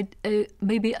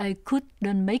 Maybe I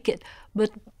couldn't make it,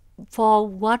 but for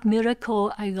what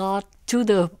miracle I got to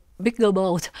the bigger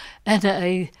boat, and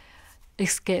I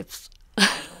escaped.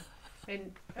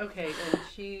 And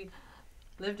she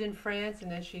lived in France,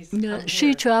 and then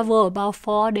she traveled about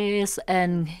 4 days,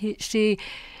 and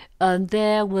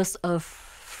there was a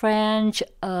French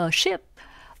ship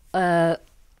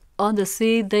on the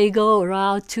sea. They go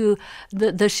around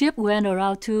the ship went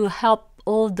around to help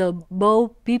all the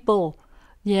boat people.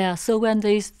 Yeah, so when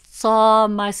they saw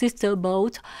my sister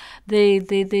boat, they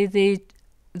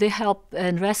help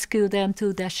and rescue them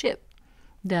to their ship.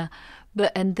 Yeah,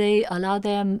 and they allow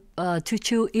them to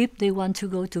choose if they want to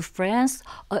go to France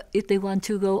or if they want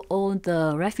to go on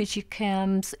the refugee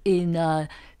camps in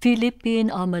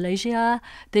Philippines or Malaysia.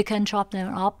 They can drop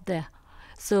them up there.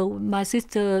 So my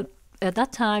sister at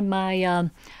that time,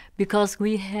 because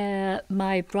we had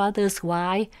my brother's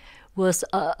wife was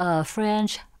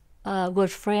French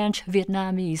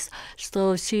Vietnamese,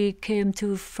 so she came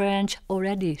to France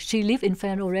already. She lived in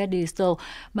France already, so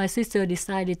my sister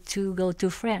decided to go to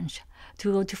France,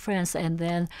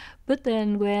 but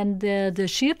then when the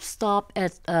ship stopped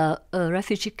at a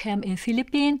refugee camp in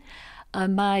Philippines,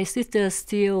 my sister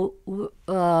still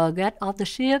got off the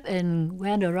ship and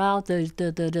went around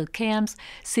the camps,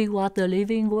 see what the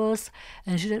living was,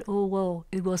 and she said, "Oh, wow,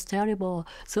 it was terrible."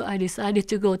 So I decided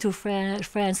to go to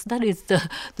France. That is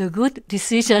the good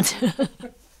decision.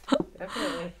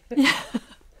 Definitely. Yeah.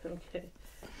 Okay.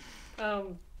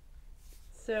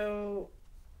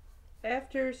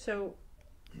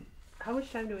 How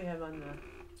much time do we have on the?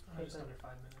 Just under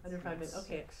 5 minutes. Under 5 minutes.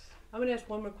 Okay. I'm going to ask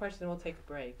one more question, and we'll take a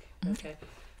break. Okay.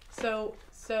 So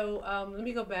let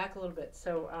me go back a little bit.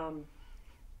 So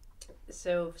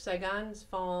Saigon's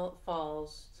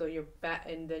falls. So you're back,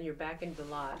 and then you're back in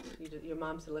Dalat. Your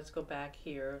mom said, "Let's go back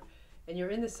here," and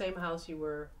you're in the same house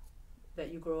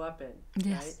that you grew up in.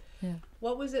 Yes. Right? Yeah.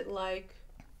 What was it like?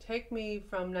 Take me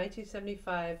from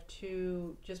 1975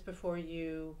 to just before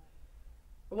you.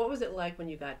 What was it like when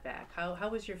you got back? How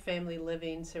was your family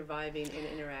living, surviving, and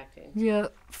interacting? Yeah,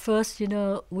 first,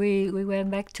 we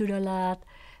went back to Dalat,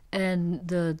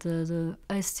 and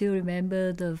I still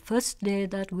remember the first day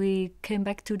that we came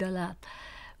back to Dalat,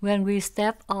 when we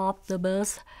stepped off the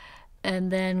bus,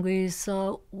 and then we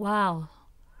saw, wow,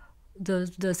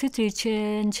 the city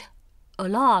changed a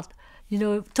lot,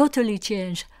 totally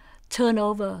changed, turned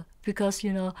over, because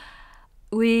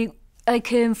I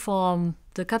came from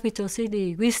the capital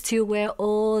city. We still wear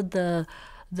all the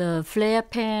flare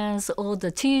pants, all the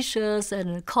T-shirts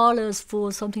and collars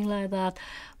full, something like that.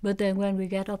 But then when we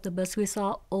get off the bus, we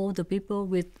saw all the people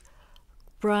with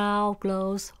brown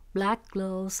clothes, black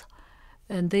clothes,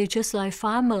 and they just like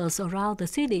farmers around the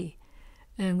city.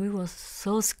 And we were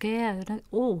so scared. Like,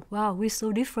 oh, wow, we're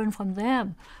so different from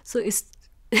them. So it's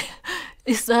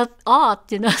that odd,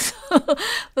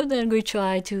 But then we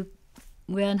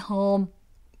went home.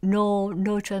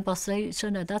 No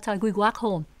transportation at that time. We walk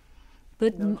home,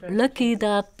 but lucky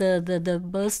that the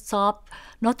bus stopped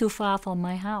not too far from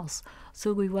my house.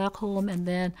 So we walk home, and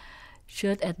then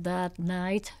just at that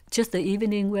night, just the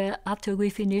evening, where after we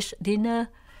finished dinner,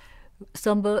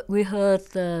 we heard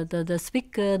the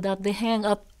speaker that they hang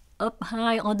up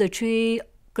high on the tree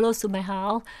close to my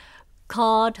house,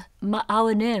 called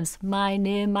our names, my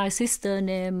name, my sister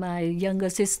name, my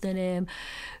younger sister name.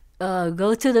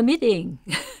 Go to the meeting.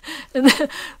 And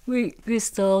we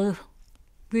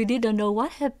didn't know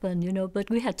what happened, but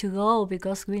we had to go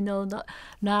because we know that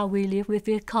now we live with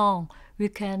Viet Cong. We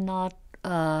cannot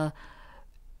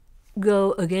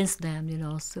go against them,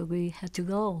 so we had to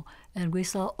go. And we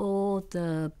saw all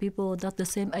the people that the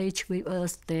same age with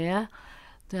us there.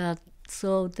 Then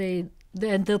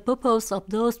the purpose of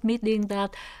those meetings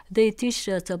that they teach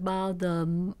us about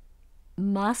the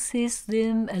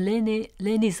Marxism and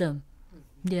Leninism,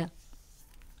 yeah,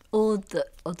 or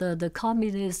the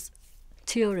communist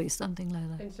theory, something like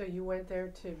that. And so you went there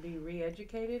to be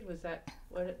re-educated? Was that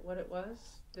what it was?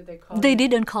 Did they call They it?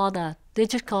 didn't call that. They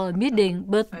just call it meeting,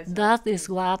 but I see. that is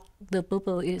what the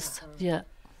purpose is. Yeah.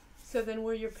 So then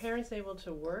were your parents able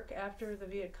to work after the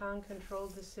Viet Cong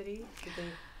controlled the city? Did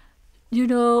they?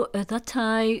 At that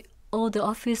time, all the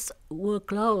offices were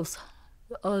closed.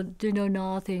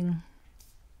 Nothing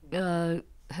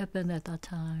happened at that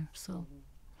time. So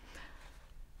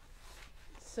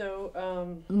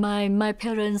my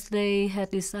parents, they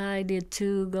had decided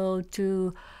to go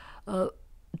to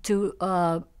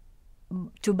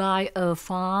buy a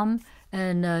farm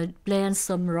and plant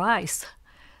some rice,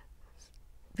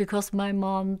 because my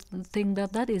mom think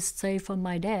that is safe for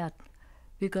my dad,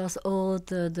 because all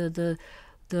the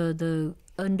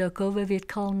undercover Viet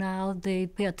Cong now, they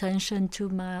pay attention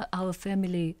to our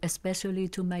family, especially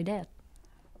to my dad.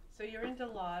 So you're in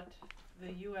Dalat.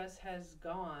 The U.S. has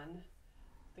gone.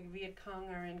 The Viet Cong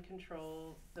are in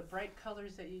control. The bright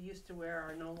colors that you used to wear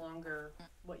are no longer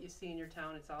what you see in your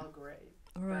town. It's all gray,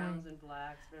 browns and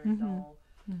blacks, very dull.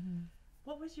 Mm-hmm.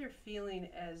 What was your feeling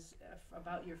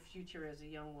about your future as a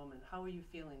young woman? How were you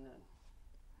feeling then?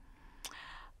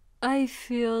 I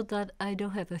feel that I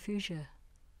don't have a future.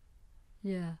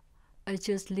 Yeah, I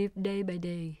just live day by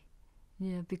day.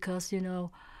 Yeah, because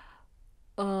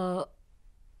all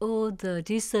the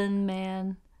decent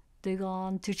men, they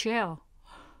gone to jail,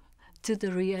 to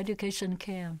the re-education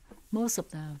camp, most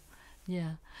of them.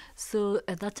 Yeah. So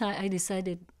at that time, I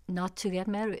decided not to get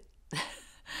married.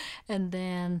 And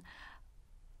then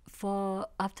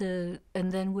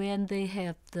when they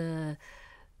have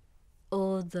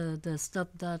all the stuff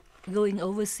that going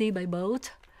overseas by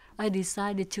boat, I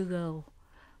decided to go,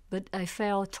 but I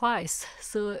failed twice.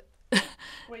 So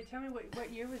wait, tell me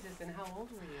what year was this and how old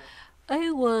were you?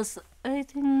 I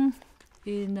think,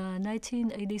 in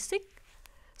 1986.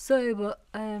 So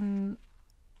I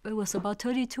was about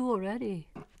 32 already.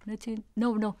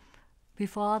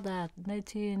 Before that,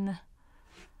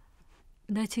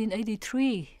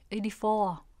 1983,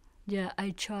 84. Yeah,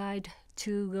 I tried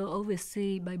to go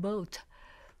overseas by boat,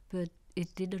 but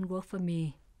it didn't work for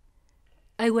me.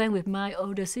 I went with my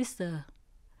older sister,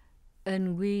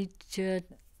 and we just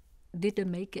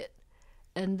didn't make it.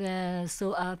 And then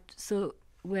so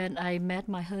when I met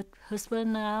my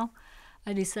husband now,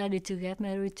 I decided to get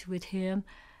married with him.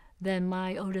 Then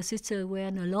my older sister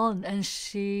went alone, and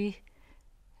she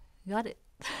got it.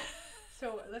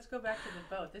 So let's go back to the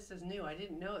boat. This is new. I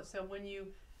didn't know it. So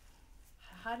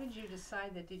how did you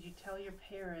decide that? Did you tell your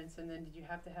parents, and then did you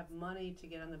have to have money to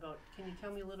get on the boat? Can you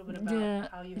tell me a little bit about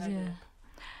how you had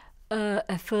to?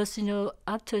 At first,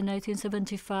 after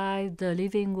 1975, the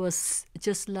living was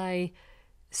just like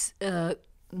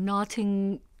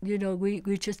nothing.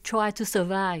 We just try to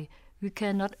survive. We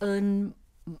cannot earn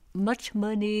much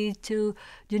money to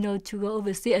go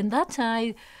overseas. And that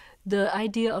time, the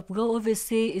idea of go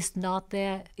overseas is not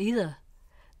there either.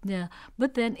 Yeah.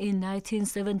 But then in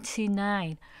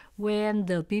 1979, when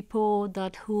the people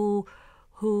who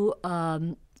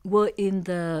were in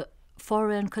the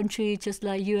foreign country, just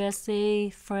like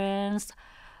USA, France,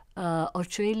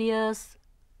 Australia, so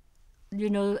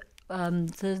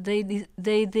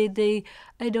they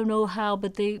I don't know how,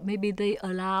 but they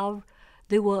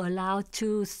were allowed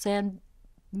to send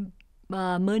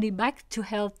money back to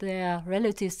help their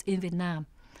relatives in Vietnam.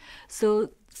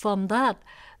 So from that,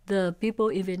 the people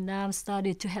in Vietnam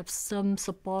started to have some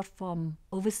support from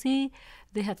overseas.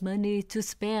 They had money to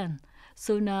spend.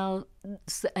 So now,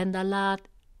 and Dalat,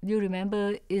 you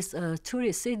remember, is a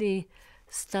tourist city,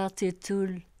 started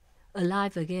to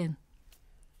alive again.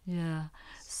 Yeah.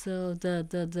 So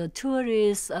the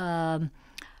tourists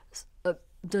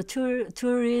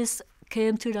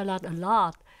came to Dalat a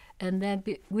lot, and then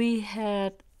we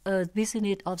had a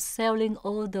business of selling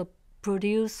all the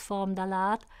produce from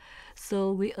Dalat,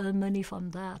 so we earn money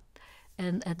from that.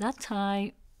 And at that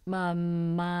time,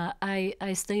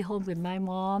 I stay home with my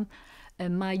mom,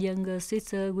 and my younger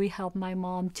sister. We help my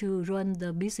mom to run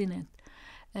the business,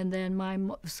 and then my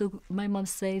mom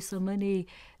saved some money.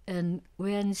 And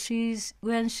when she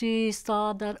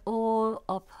saw that all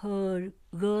of her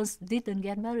girls didn't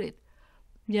get married,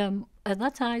 yeah, at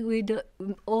that time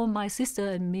all my sister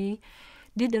and me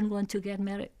didn't want to get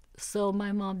married. So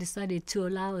my mom decided to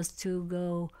allow us to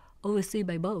go overseas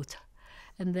by boat.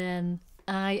 And then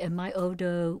I and my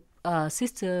older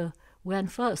sister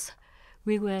went first.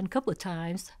 We went a couple of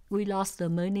times. We lost the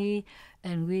money,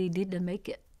 and we didn't make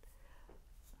it.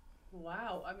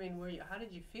 Wow. I mean, how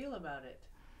did you feel about it?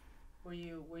 Were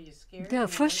you scared? Yeah,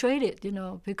 frustrated,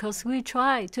 because we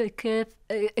tried to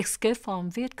escape from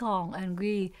Viet Cong, and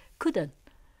we couldn't.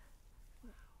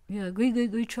 Yeah,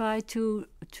 we tried to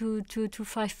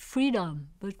fight freedom,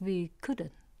 but we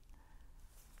couldn't.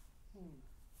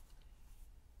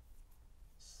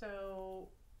 So,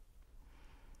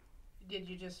 did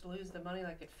you just lose the money,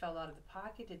 like it fell out of the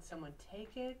pocket? Did someone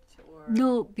take it, or?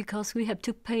 No, because we have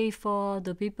to pay for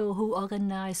the people who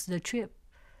organized the trip.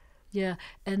 Yeah,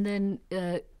 and then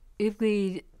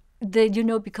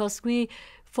because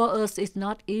for us it's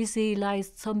not easy. Like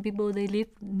some people, they live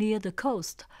near the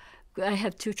coast. I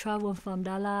have to travel from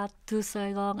Đà to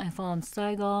Saigon, and from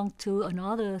Saigon to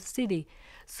another city.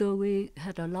 So we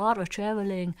had a lot of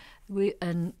traveling.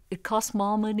 And it costs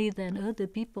more money than other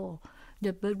people.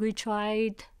 Yeah, but we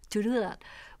tried to do that.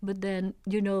 But then,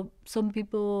 some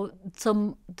people,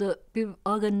 the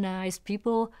organized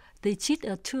people, they cheat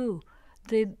us too.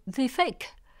 They fake.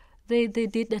 They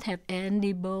didn't have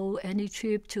any boat, any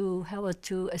trip to help us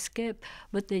to escape,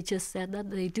 but they just said that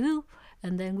they do,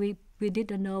 and then we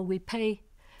didn't know. We pay,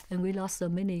 and we lost the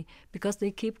money because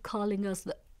they keep calling us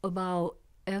about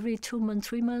every 2 months,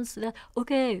 3 months. That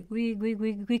okay,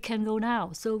 we can go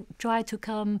now. So try to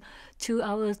come to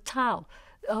our town,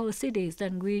 our cities.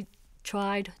 Then we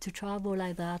tried to travel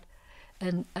like that,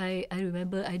 and I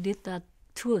remember I did that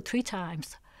 2 or 3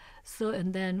 times. So,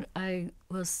 and then I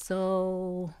was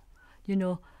so,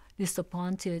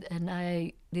 disappointed, and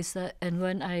and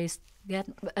when I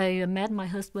met my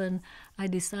husband, I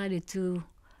decided to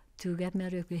get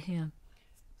married with him.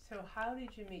 So how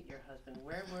did you meet your husband?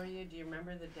 Where were you? Do you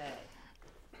remember the day?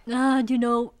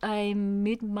 I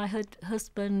met my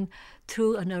husband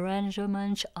through an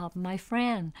arrangement of my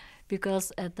friend,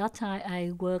 because at that time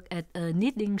I worked at a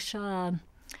knitting shop.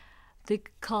 They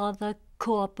call the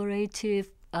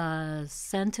cooperative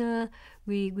center.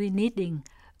 We knitting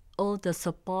all the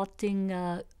supporting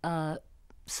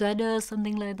sweaters,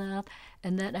 something like that.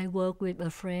 And then I worked with a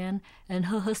friend, and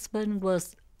her husband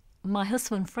was my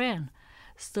husband's friend.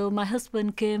 So my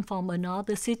husband came from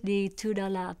another city to Đà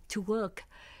Lạt to work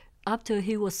after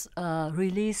he was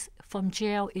released from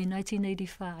jail in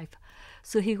 1985.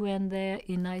 So he went there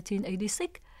in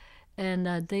 1986, and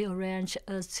they arranged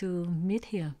us to meet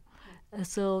him.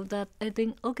 So that I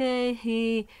think, okay,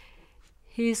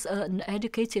 he's an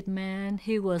educated man.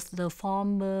 He was the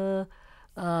former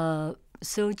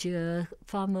soldier,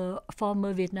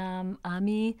 former Vietnam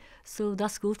Army. So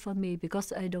that's good for me,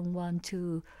 because I don't want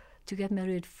to get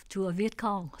married to a Viet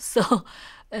Cong. So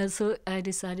I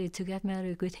decided to get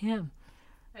married with him.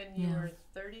 And you were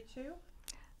 32?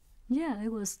 Yeah, I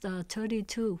was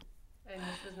 32. And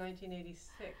this was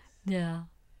 1986? Yeah.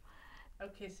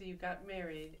 Okay, so you got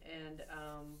married, and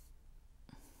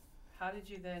how did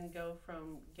you then go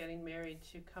from getting married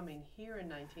to coming here in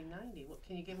 1990?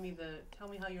 Can you tell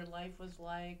me how your life was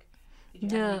like? Did you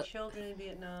have any children in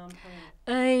Vietnam?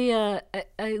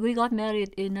 We got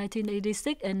married in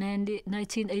 1986, and then in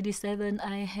 1987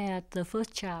 I had the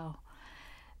first child.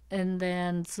 And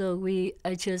then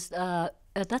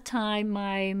at that time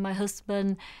my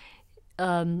husband,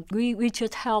 we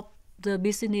just helped the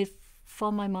business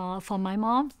for my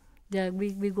mom. Yeah,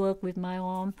 we work with my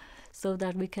mom so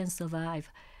that we can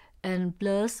survive. And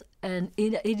plus, and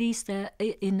in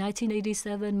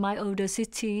 1987, my older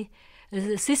sister,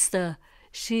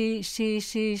 she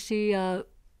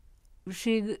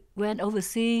went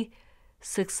overseas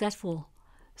successful.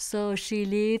 So she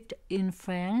lived in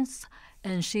France,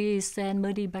 and she sent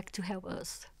money back to help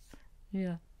us.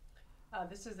 Yeah.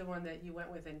 This is the one that you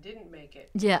went with and didn't make it.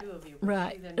 Yeah, two of you. But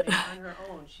right. She then made it on her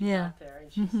own. She got there,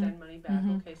 and she sent money back.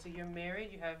 Okay, so you're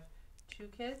married. You have 2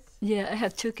 kids? Yeah, I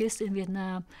have 2 kids in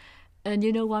Vietnam. And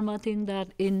one more thing,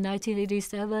 that in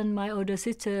 1987, my older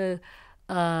sister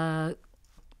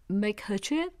make her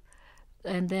trip.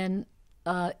 And then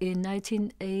in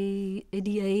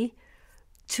 1988,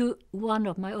 one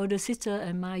of my older sister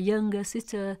and my younger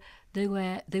sister, they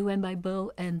went by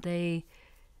boat, and they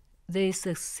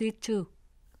succeed too.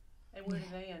 And where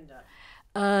did they end up?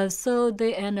 So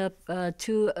they end up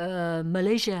to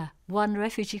Malaysia, one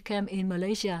refugee camp in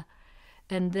Malaysia.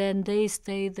 And then they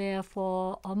stayed there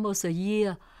for almost a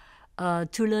year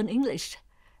to learn English.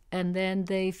 And then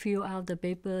they fill out the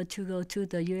paper to go to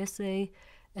the USA,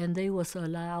 and they was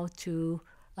allowed to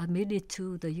admit it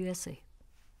to the USA.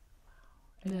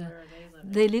 And where are they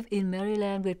living? They live in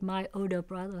Maryland with my older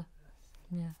brother.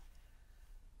 Yeah.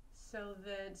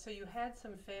 So you had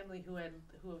some family who have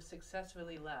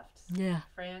successfully left. Yeah.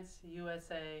 France,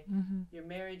 USA. Mm-hmm. You're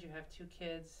married. You have 2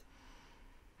 kids.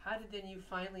 How did then you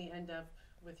finally end up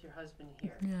with your husband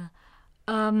here? Yeah.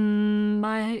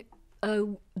 My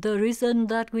the reason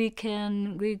that we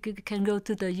can go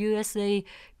to the USA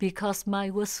because my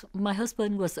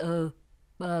husband was a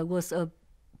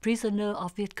prisoner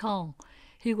of Viet Cong.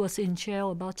 He was in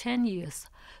jail about 10 years.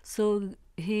 So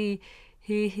he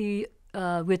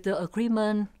with the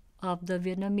agreement of the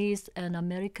Vietnamese and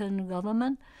American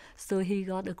government, so he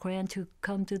got a grant to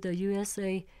come to the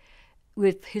USA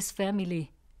with his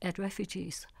family as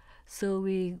refugees. So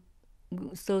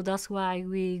that's why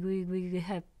we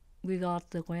got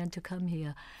the grant to come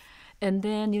here. And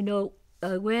then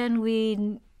when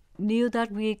we knew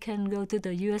that we can go to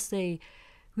the USA,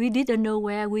 we didn't know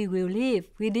where we will live.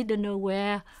 We didn't know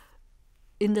where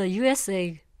in the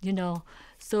USA,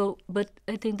 So, but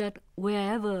I think that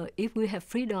wherever, if we have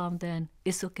freedom, then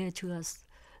it's okay to us.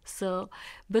 So,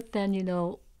 but then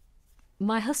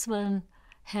my husband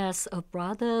has a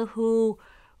brother who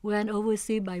went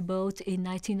overseas by boat in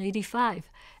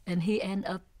 1985, and he ended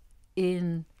up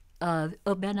in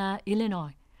Urbana,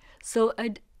 Illinois. So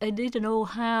I didn't know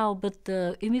how, but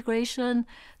the immigration,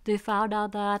 they found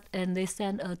out that, and they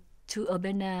sent us to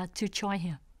Urbana to join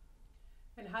him.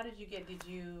 And how did you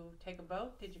take a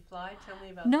boat? Did you fly? Tell me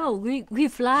about No, that. we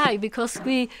fly because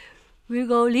we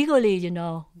go legally,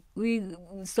 We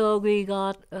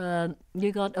got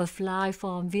a flight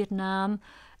from Vietnam,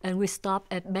 and we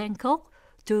stopped at Bangkok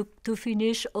to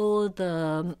finish all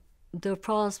the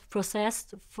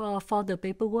process for the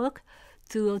paperwork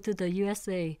to go to the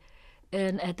USA.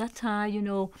 And at that time,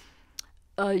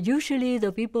 usually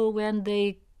the people, when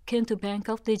they came to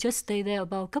Bangkok, they just stay there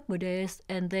about a couple of days,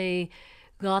 and they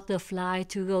got the flight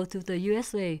to go to the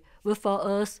USA. But for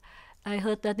us, I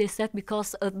heard that they said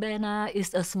because Urbana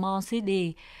is a small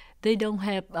city, they don't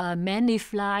have many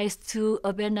flights to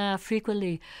Urbana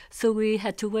frequently. So we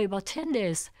had to wait about 10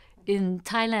 days in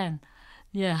Thailand.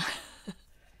 Yeah.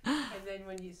 And then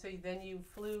then you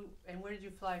flew, and where did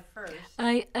you fly first?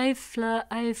 I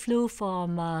flew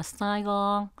from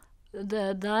Saigon,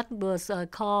 that was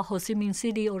called Ho Chi Minh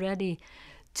City already,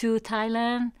 to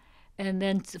Thailand, and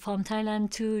then from Thailand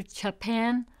to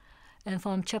Japan, and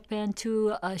from Japan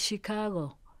to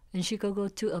Chicago, and Chicago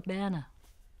to Urbana.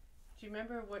 Do you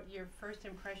remember what your first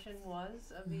impression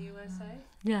was of the USA?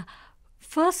 Yeah.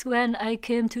 First, when I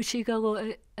came to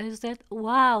Chicago, I said,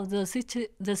 "Wow, the city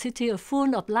is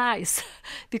full of lights,"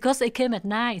 because I came at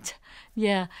night.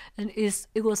 Yeah, and it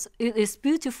is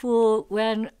beautiful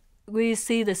when we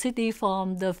see the city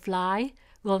from the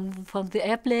from the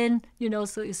airplane.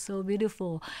 So it's so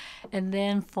beautiful. And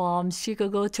then from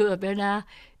Chicago to Urbana,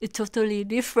 it's totally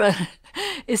different.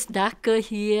 It's darker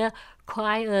here,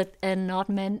 quiet, and not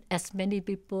as many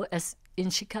people as in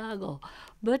Chicago.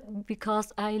 But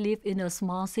because I live in a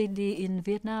small city in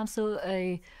Vietnam, so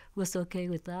I was okay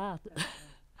with that. Okay.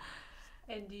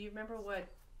 And do you remember what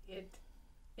it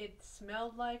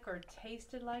smelled like or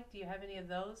tasted like? Do you have any of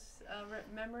those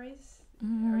memories?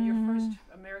 Or your first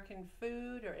American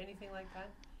food or anything like that?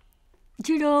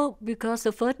 Because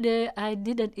the first day I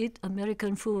didn't eat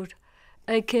American food.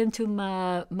 I came to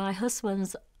my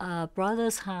husband's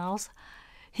brother's house.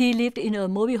 He lived in a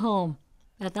mobile home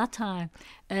at that time,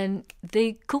 and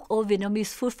they cook all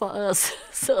Vietnamese food for us.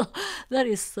 So that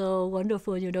is so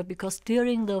wonderful, because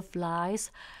during the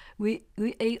flights, we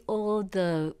ate all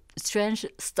the strange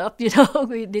stuff,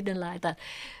 we didn't like that.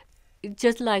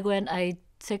 Just like when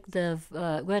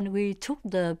when we took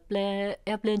the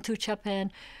airplane to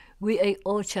Japan, we ate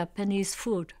all Japanese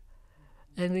food,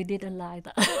 and we didn't like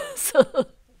that. So,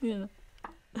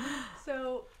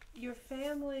 So your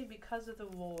family, because of the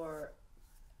war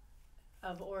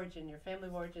of origin, your family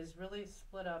of origin is really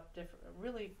split up,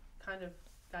 really kind of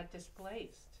got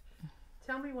displaced.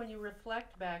 Tell me, when you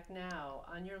reflect back now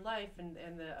on your life and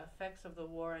the effects of the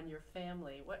war on your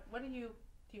family, what do you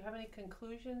have any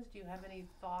conclusions? Do you have any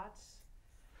thoughts?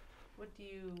 What do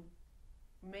you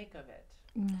make of it?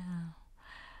 Yeah.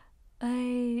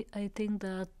 I think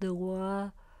that the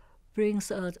war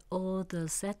brings us all the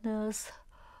sadness,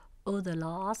 all the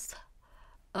loss,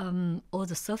 all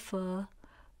the suffer.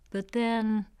 But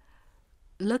then,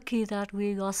 lucky that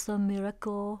we got some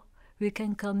miracle, we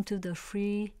can come to the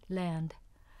free land,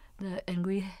 and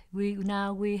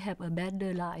we have a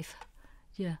better life.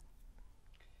 Yeah.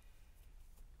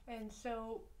 And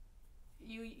so,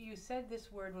 you said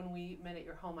this word when we met at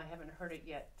your home. I haven't heard it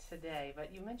yet today,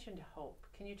 but you mentioned hope.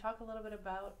 Can you talk a little bit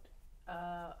about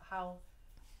how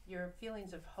your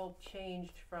feelings of hope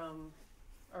changed from,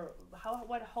 or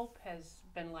what hope has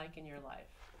been like in your life?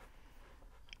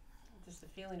 just a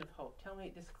feeling of hope.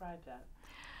 Describe that.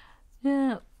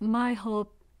 Yeah, my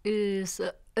hope is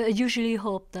I usually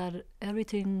hope that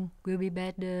everything will be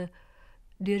better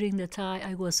during the time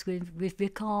I was with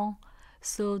Vicon.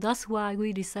 So that's why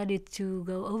we decided to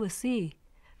go overseas.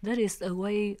 That is a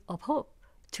way of hope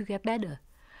to get better.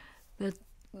 But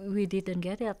we didn't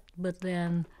get it. But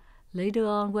then later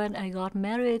on, when I got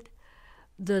married,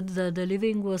 the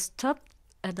living was tough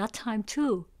at that time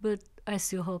too. But I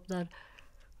still hope that,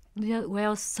 yeah,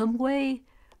 well, some way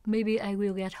maybe I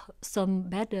will get some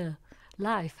better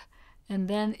life. And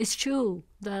then it's true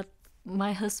that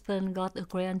my husband got a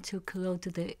grant to go to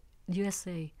the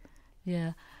USA.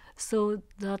 Yeah. So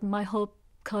that my hope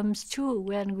comes true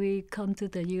when we come to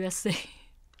the USA.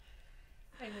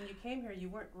 And when you came here, you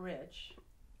weren't rich,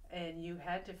 and you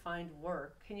had to find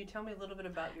work. Can you tell me a little bit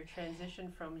about your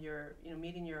transition from your,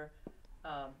 meeting your,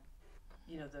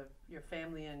 your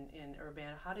family in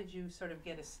Urbana? How did you sort of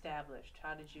get established?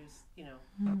 How did you,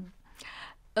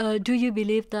 Do you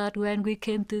believe that when we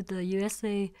came to the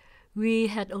USA, we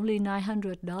had only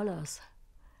 $900?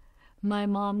 My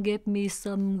mom gave me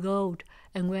some gold,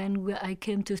 and when I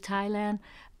came to Thailand,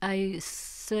 I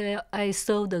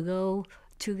sold the gold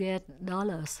to get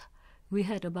dollars. We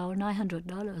had about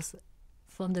 $900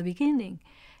 from the beginning,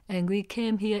 and we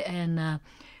came here and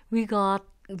we got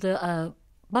the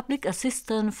public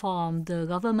assistance from the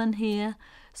government here.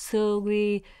 So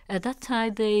at that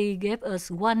time they gave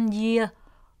us 1 year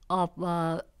of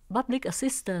public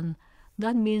assistance.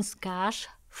 That means cash,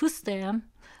 food stamp.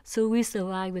 So we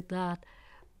survived with that.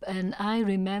 And I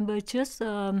remember just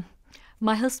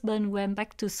my husband went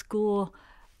back to school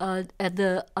at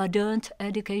the adult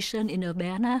education in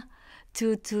Urbana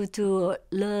to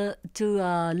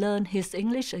learn his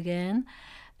English again.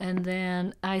 And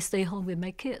then I stay home with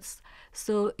my kids.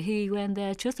 So he went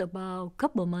there just about a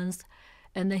couple months,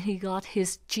 and then he got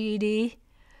his GED.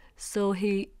 So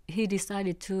he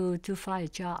decided to find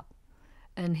a job,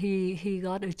 and he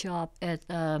got a job at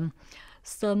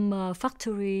some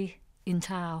factory in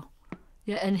town.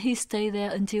 Yeah, and he stayed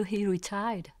there until he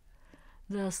retired.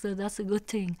 So that's a good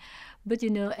thing. But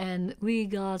and we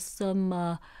got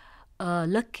some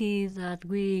lucky that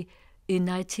in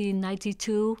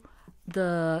 1992,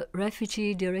 the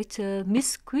refugee director,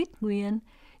 Miss Quýt Nguyen,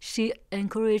 she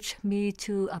encouraged me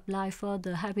to apply for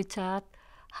the Habitat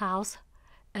house,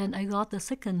 and I got the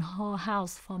second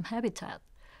house from Habitat.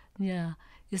 Yeah,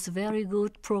 it's a very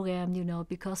good program,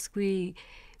 because we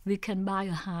can buy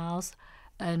a house,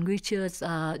 and we just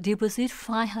deposit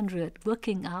 500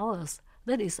 working hours.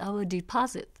 That is our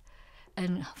deposit,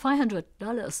 and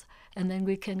 $500, and then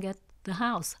we can get the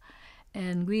house.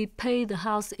 And we pay the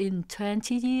house in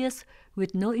 20 years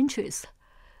with no interest.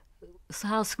 So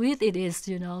how sweet it is,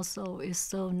 so it's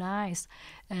so nice.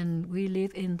 And we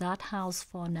live in that house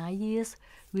for 9 years.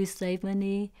 We save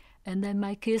money, and then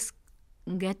my kids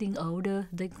getting older,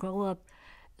 they grow up.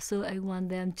 So I want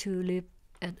them to live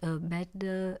at a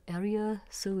better area,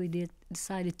 so we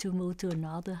decided to move to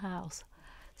another house.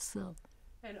 So.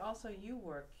 And also you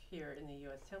work here in the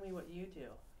U.S. Tell me what you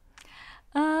do.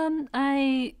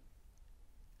 I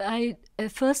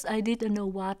at first I didn't know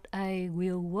what I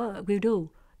will do,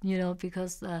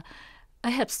 because I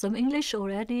have some English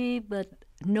already, but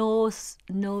no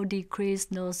degrees,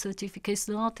 no certificates,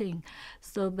 nothing.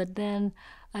 So, but then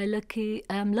I'm lucky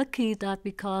that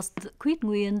because Quýt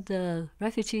Nguyen, the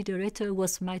refugee director,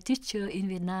 was my teacher in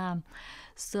Vietnam.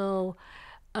 So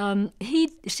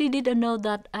she didn't know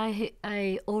that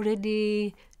I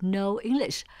already know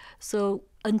English. So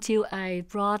until I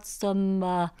brought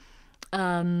some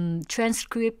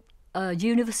transcript,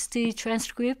 university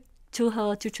transcript to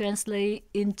her to translate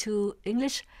into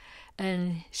English,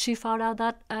 and she found out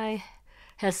that I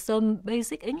had some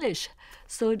basic English.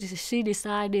 So she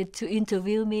decided to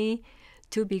interview me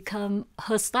to become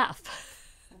her staff.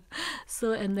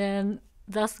 So, and then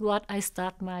that's what I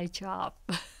start my job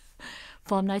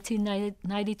from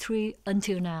 1993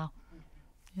 until now.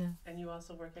 Yeah. And you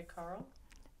also work at Carl?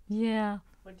 Yeah.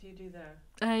 What do you do there?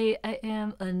 I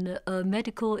am a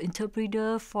medical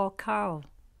interpreter for Carl.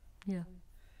 Yeah.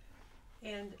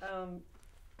 And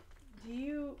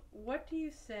what do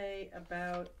you say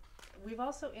about, we've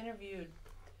also interviewed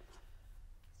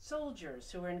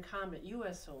soldiers who were in combat,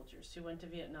 U.S. soldiers who went to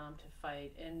Vietnam to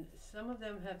fight, and some of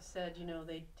them have said,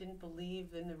 they didn't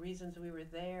believe in the reasons we were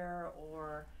there,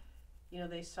 or,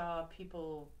 they saw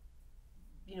people,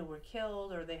 were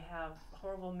killed, or they have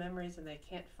horrible memories and they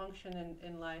can't function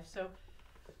in life. So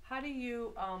how do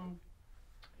you,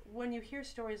 when you hear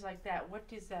stories like that,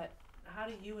 how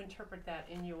do you interpret that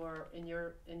in your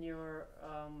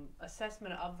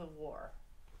assessment of the war?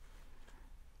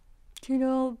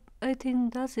 I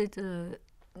think that's it.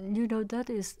 That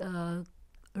is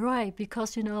right,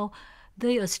 because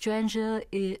they are stranger,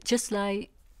 just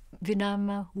like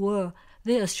Vietnam were.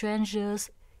 They are strangers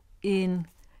in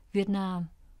Vietnam.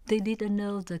 They didn't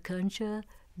know the culture.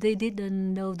 They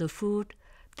didn't know the food.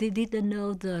 They didn't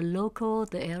know the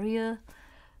the area.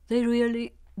 They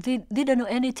didn't know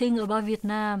anything about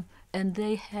Vietnam, and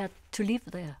they had to live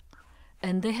there,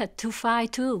 and they had to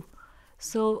fight too.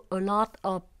 So a lot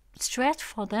of stress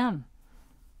for them.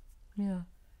 Yeah.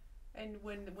 And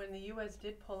when the U.S.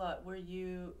 did pull out, did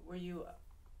you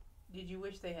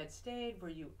wish they had stayed? Were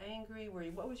you angry?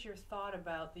 What was your thought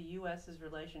about the U.S.'s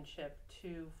relationship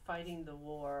to fighting the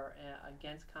war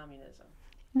against communism?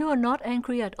 No, not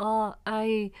angry at all.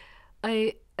 I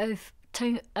am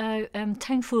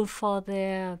thankful for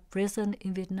their presence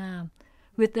in Vietnam.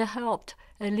 With their help,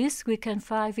 at least we can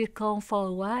fight Viet Cong for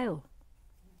a while.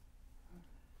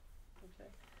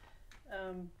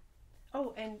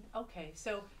 Okay.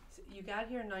 So you got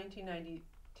here in 1990.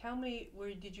 Tell me,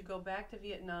 did you go back to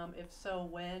Vietnam? If so,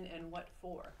 when and what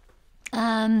for?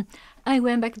 I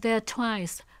went back there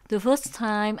twice. The first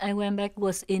time I went back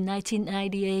was in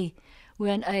 1998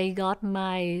 when I got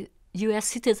my U.S.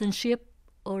 citizenship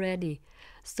already.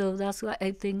 So that's why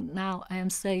I think now I am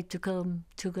safe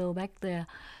to go back there.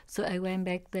 So I went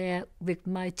back there with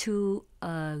my two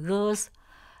girls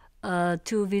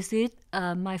to visit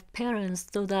my parents,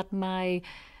 so that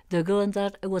the girl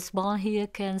that was born here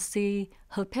can see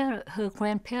her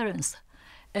grandparents.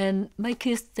 And my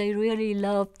kids, they really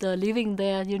love living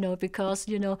there, because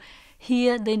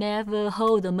here they never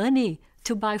hold the money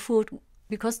to buy food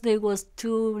because they was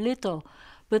too little.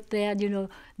 But there,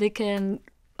 they can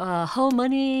hold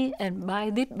money and buy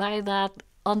this, buy that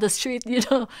on the street.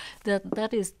 That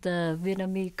is the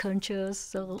Vietnamese culture.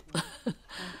 So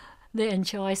they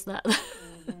enjoy that. Nice.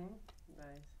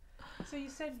 So you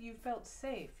said you felt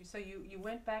safe. So you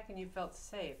went back and you felt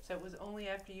safe. So it was only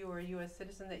after you were a U.S.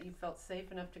 citizen that you felt safe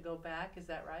enough to go back. Is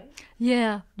that right?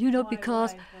 Yeah, Why?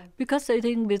 because I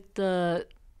think with the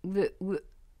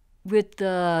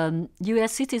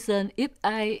U.S. citizen, if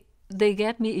they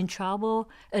get me in trouble,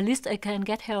 at least I can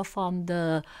get help from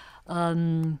the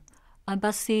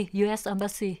embassy, U.S.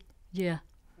 embassy. Yeah.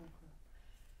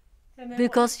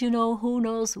 Because who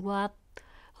knows what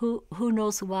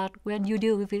when you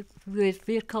deal with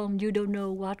Viet Cong, you don't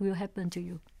know what will happen to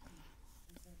you.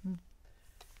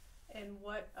 And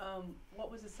what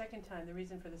was the second time? The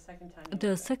reason for the second time?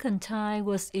 The second time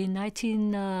was in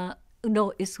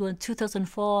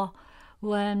 2004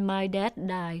 when my dad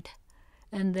died,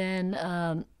 and then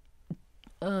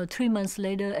 3 months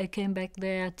later I came back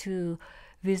there to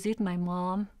visit my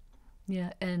mom.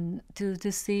 Yeah, and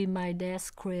to see my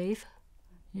dad's grave.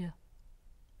 Yeah.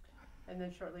 And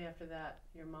then shortly after that,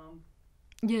 your mom?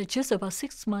 Yeah, just about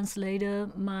 6 months later,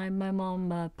 my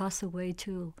mom passed away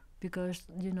too, because,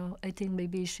 I think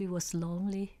maybe she was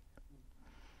lonely.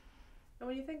 And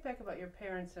when you think back about your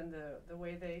parents and the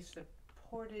way they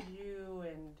supported you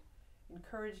and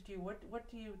encouraged you, what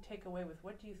do you take away with?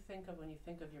 What do you think of when you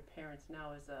think of your parents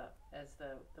now as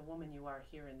the woman you are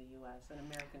here in the U.S., an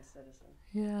American citizen?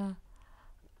 Yeah.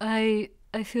 I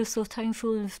feel so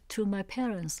thankful to my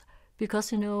parents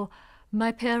because,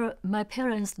 my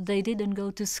parents, they didn't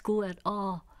go to school at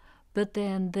all, but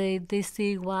then they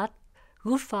see what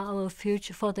good for our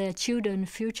future, for their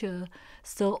children's future.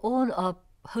 So all of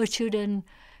her children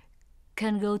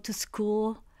can go to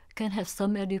school, can have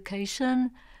some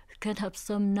education, can have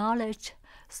some knowledge.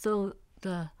 So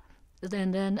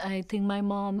then I think my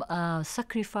mom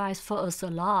sacrificed for us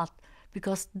a lot,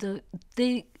 because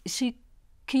she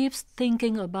keeps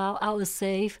thinking about our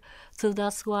safe. So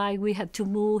that's why we have to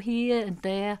move here and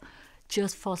there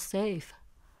just for surviving.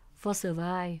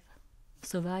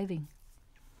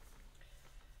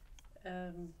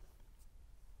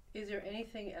 Is there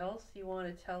anything else you want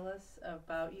to tell us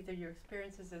about either your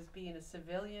experiences as being a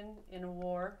civilian in a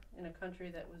war, in a country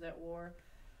that was at war,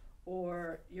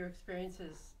 or your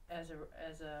experiences as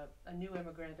a new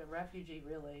immigrant, a refugee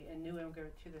really, a new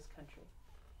immigrant to this country?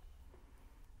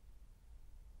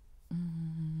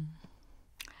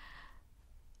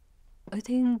 I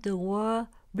think the war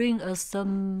bring us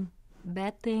some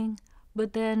bad thing,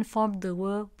 but then from the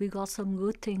war we got some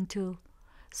good thing too.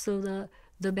 So the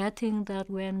bad thing that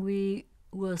when we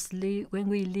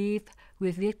live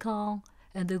with Viet Cong,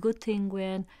 and the good thing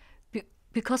when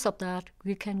because of that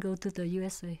we can go to the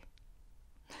USA.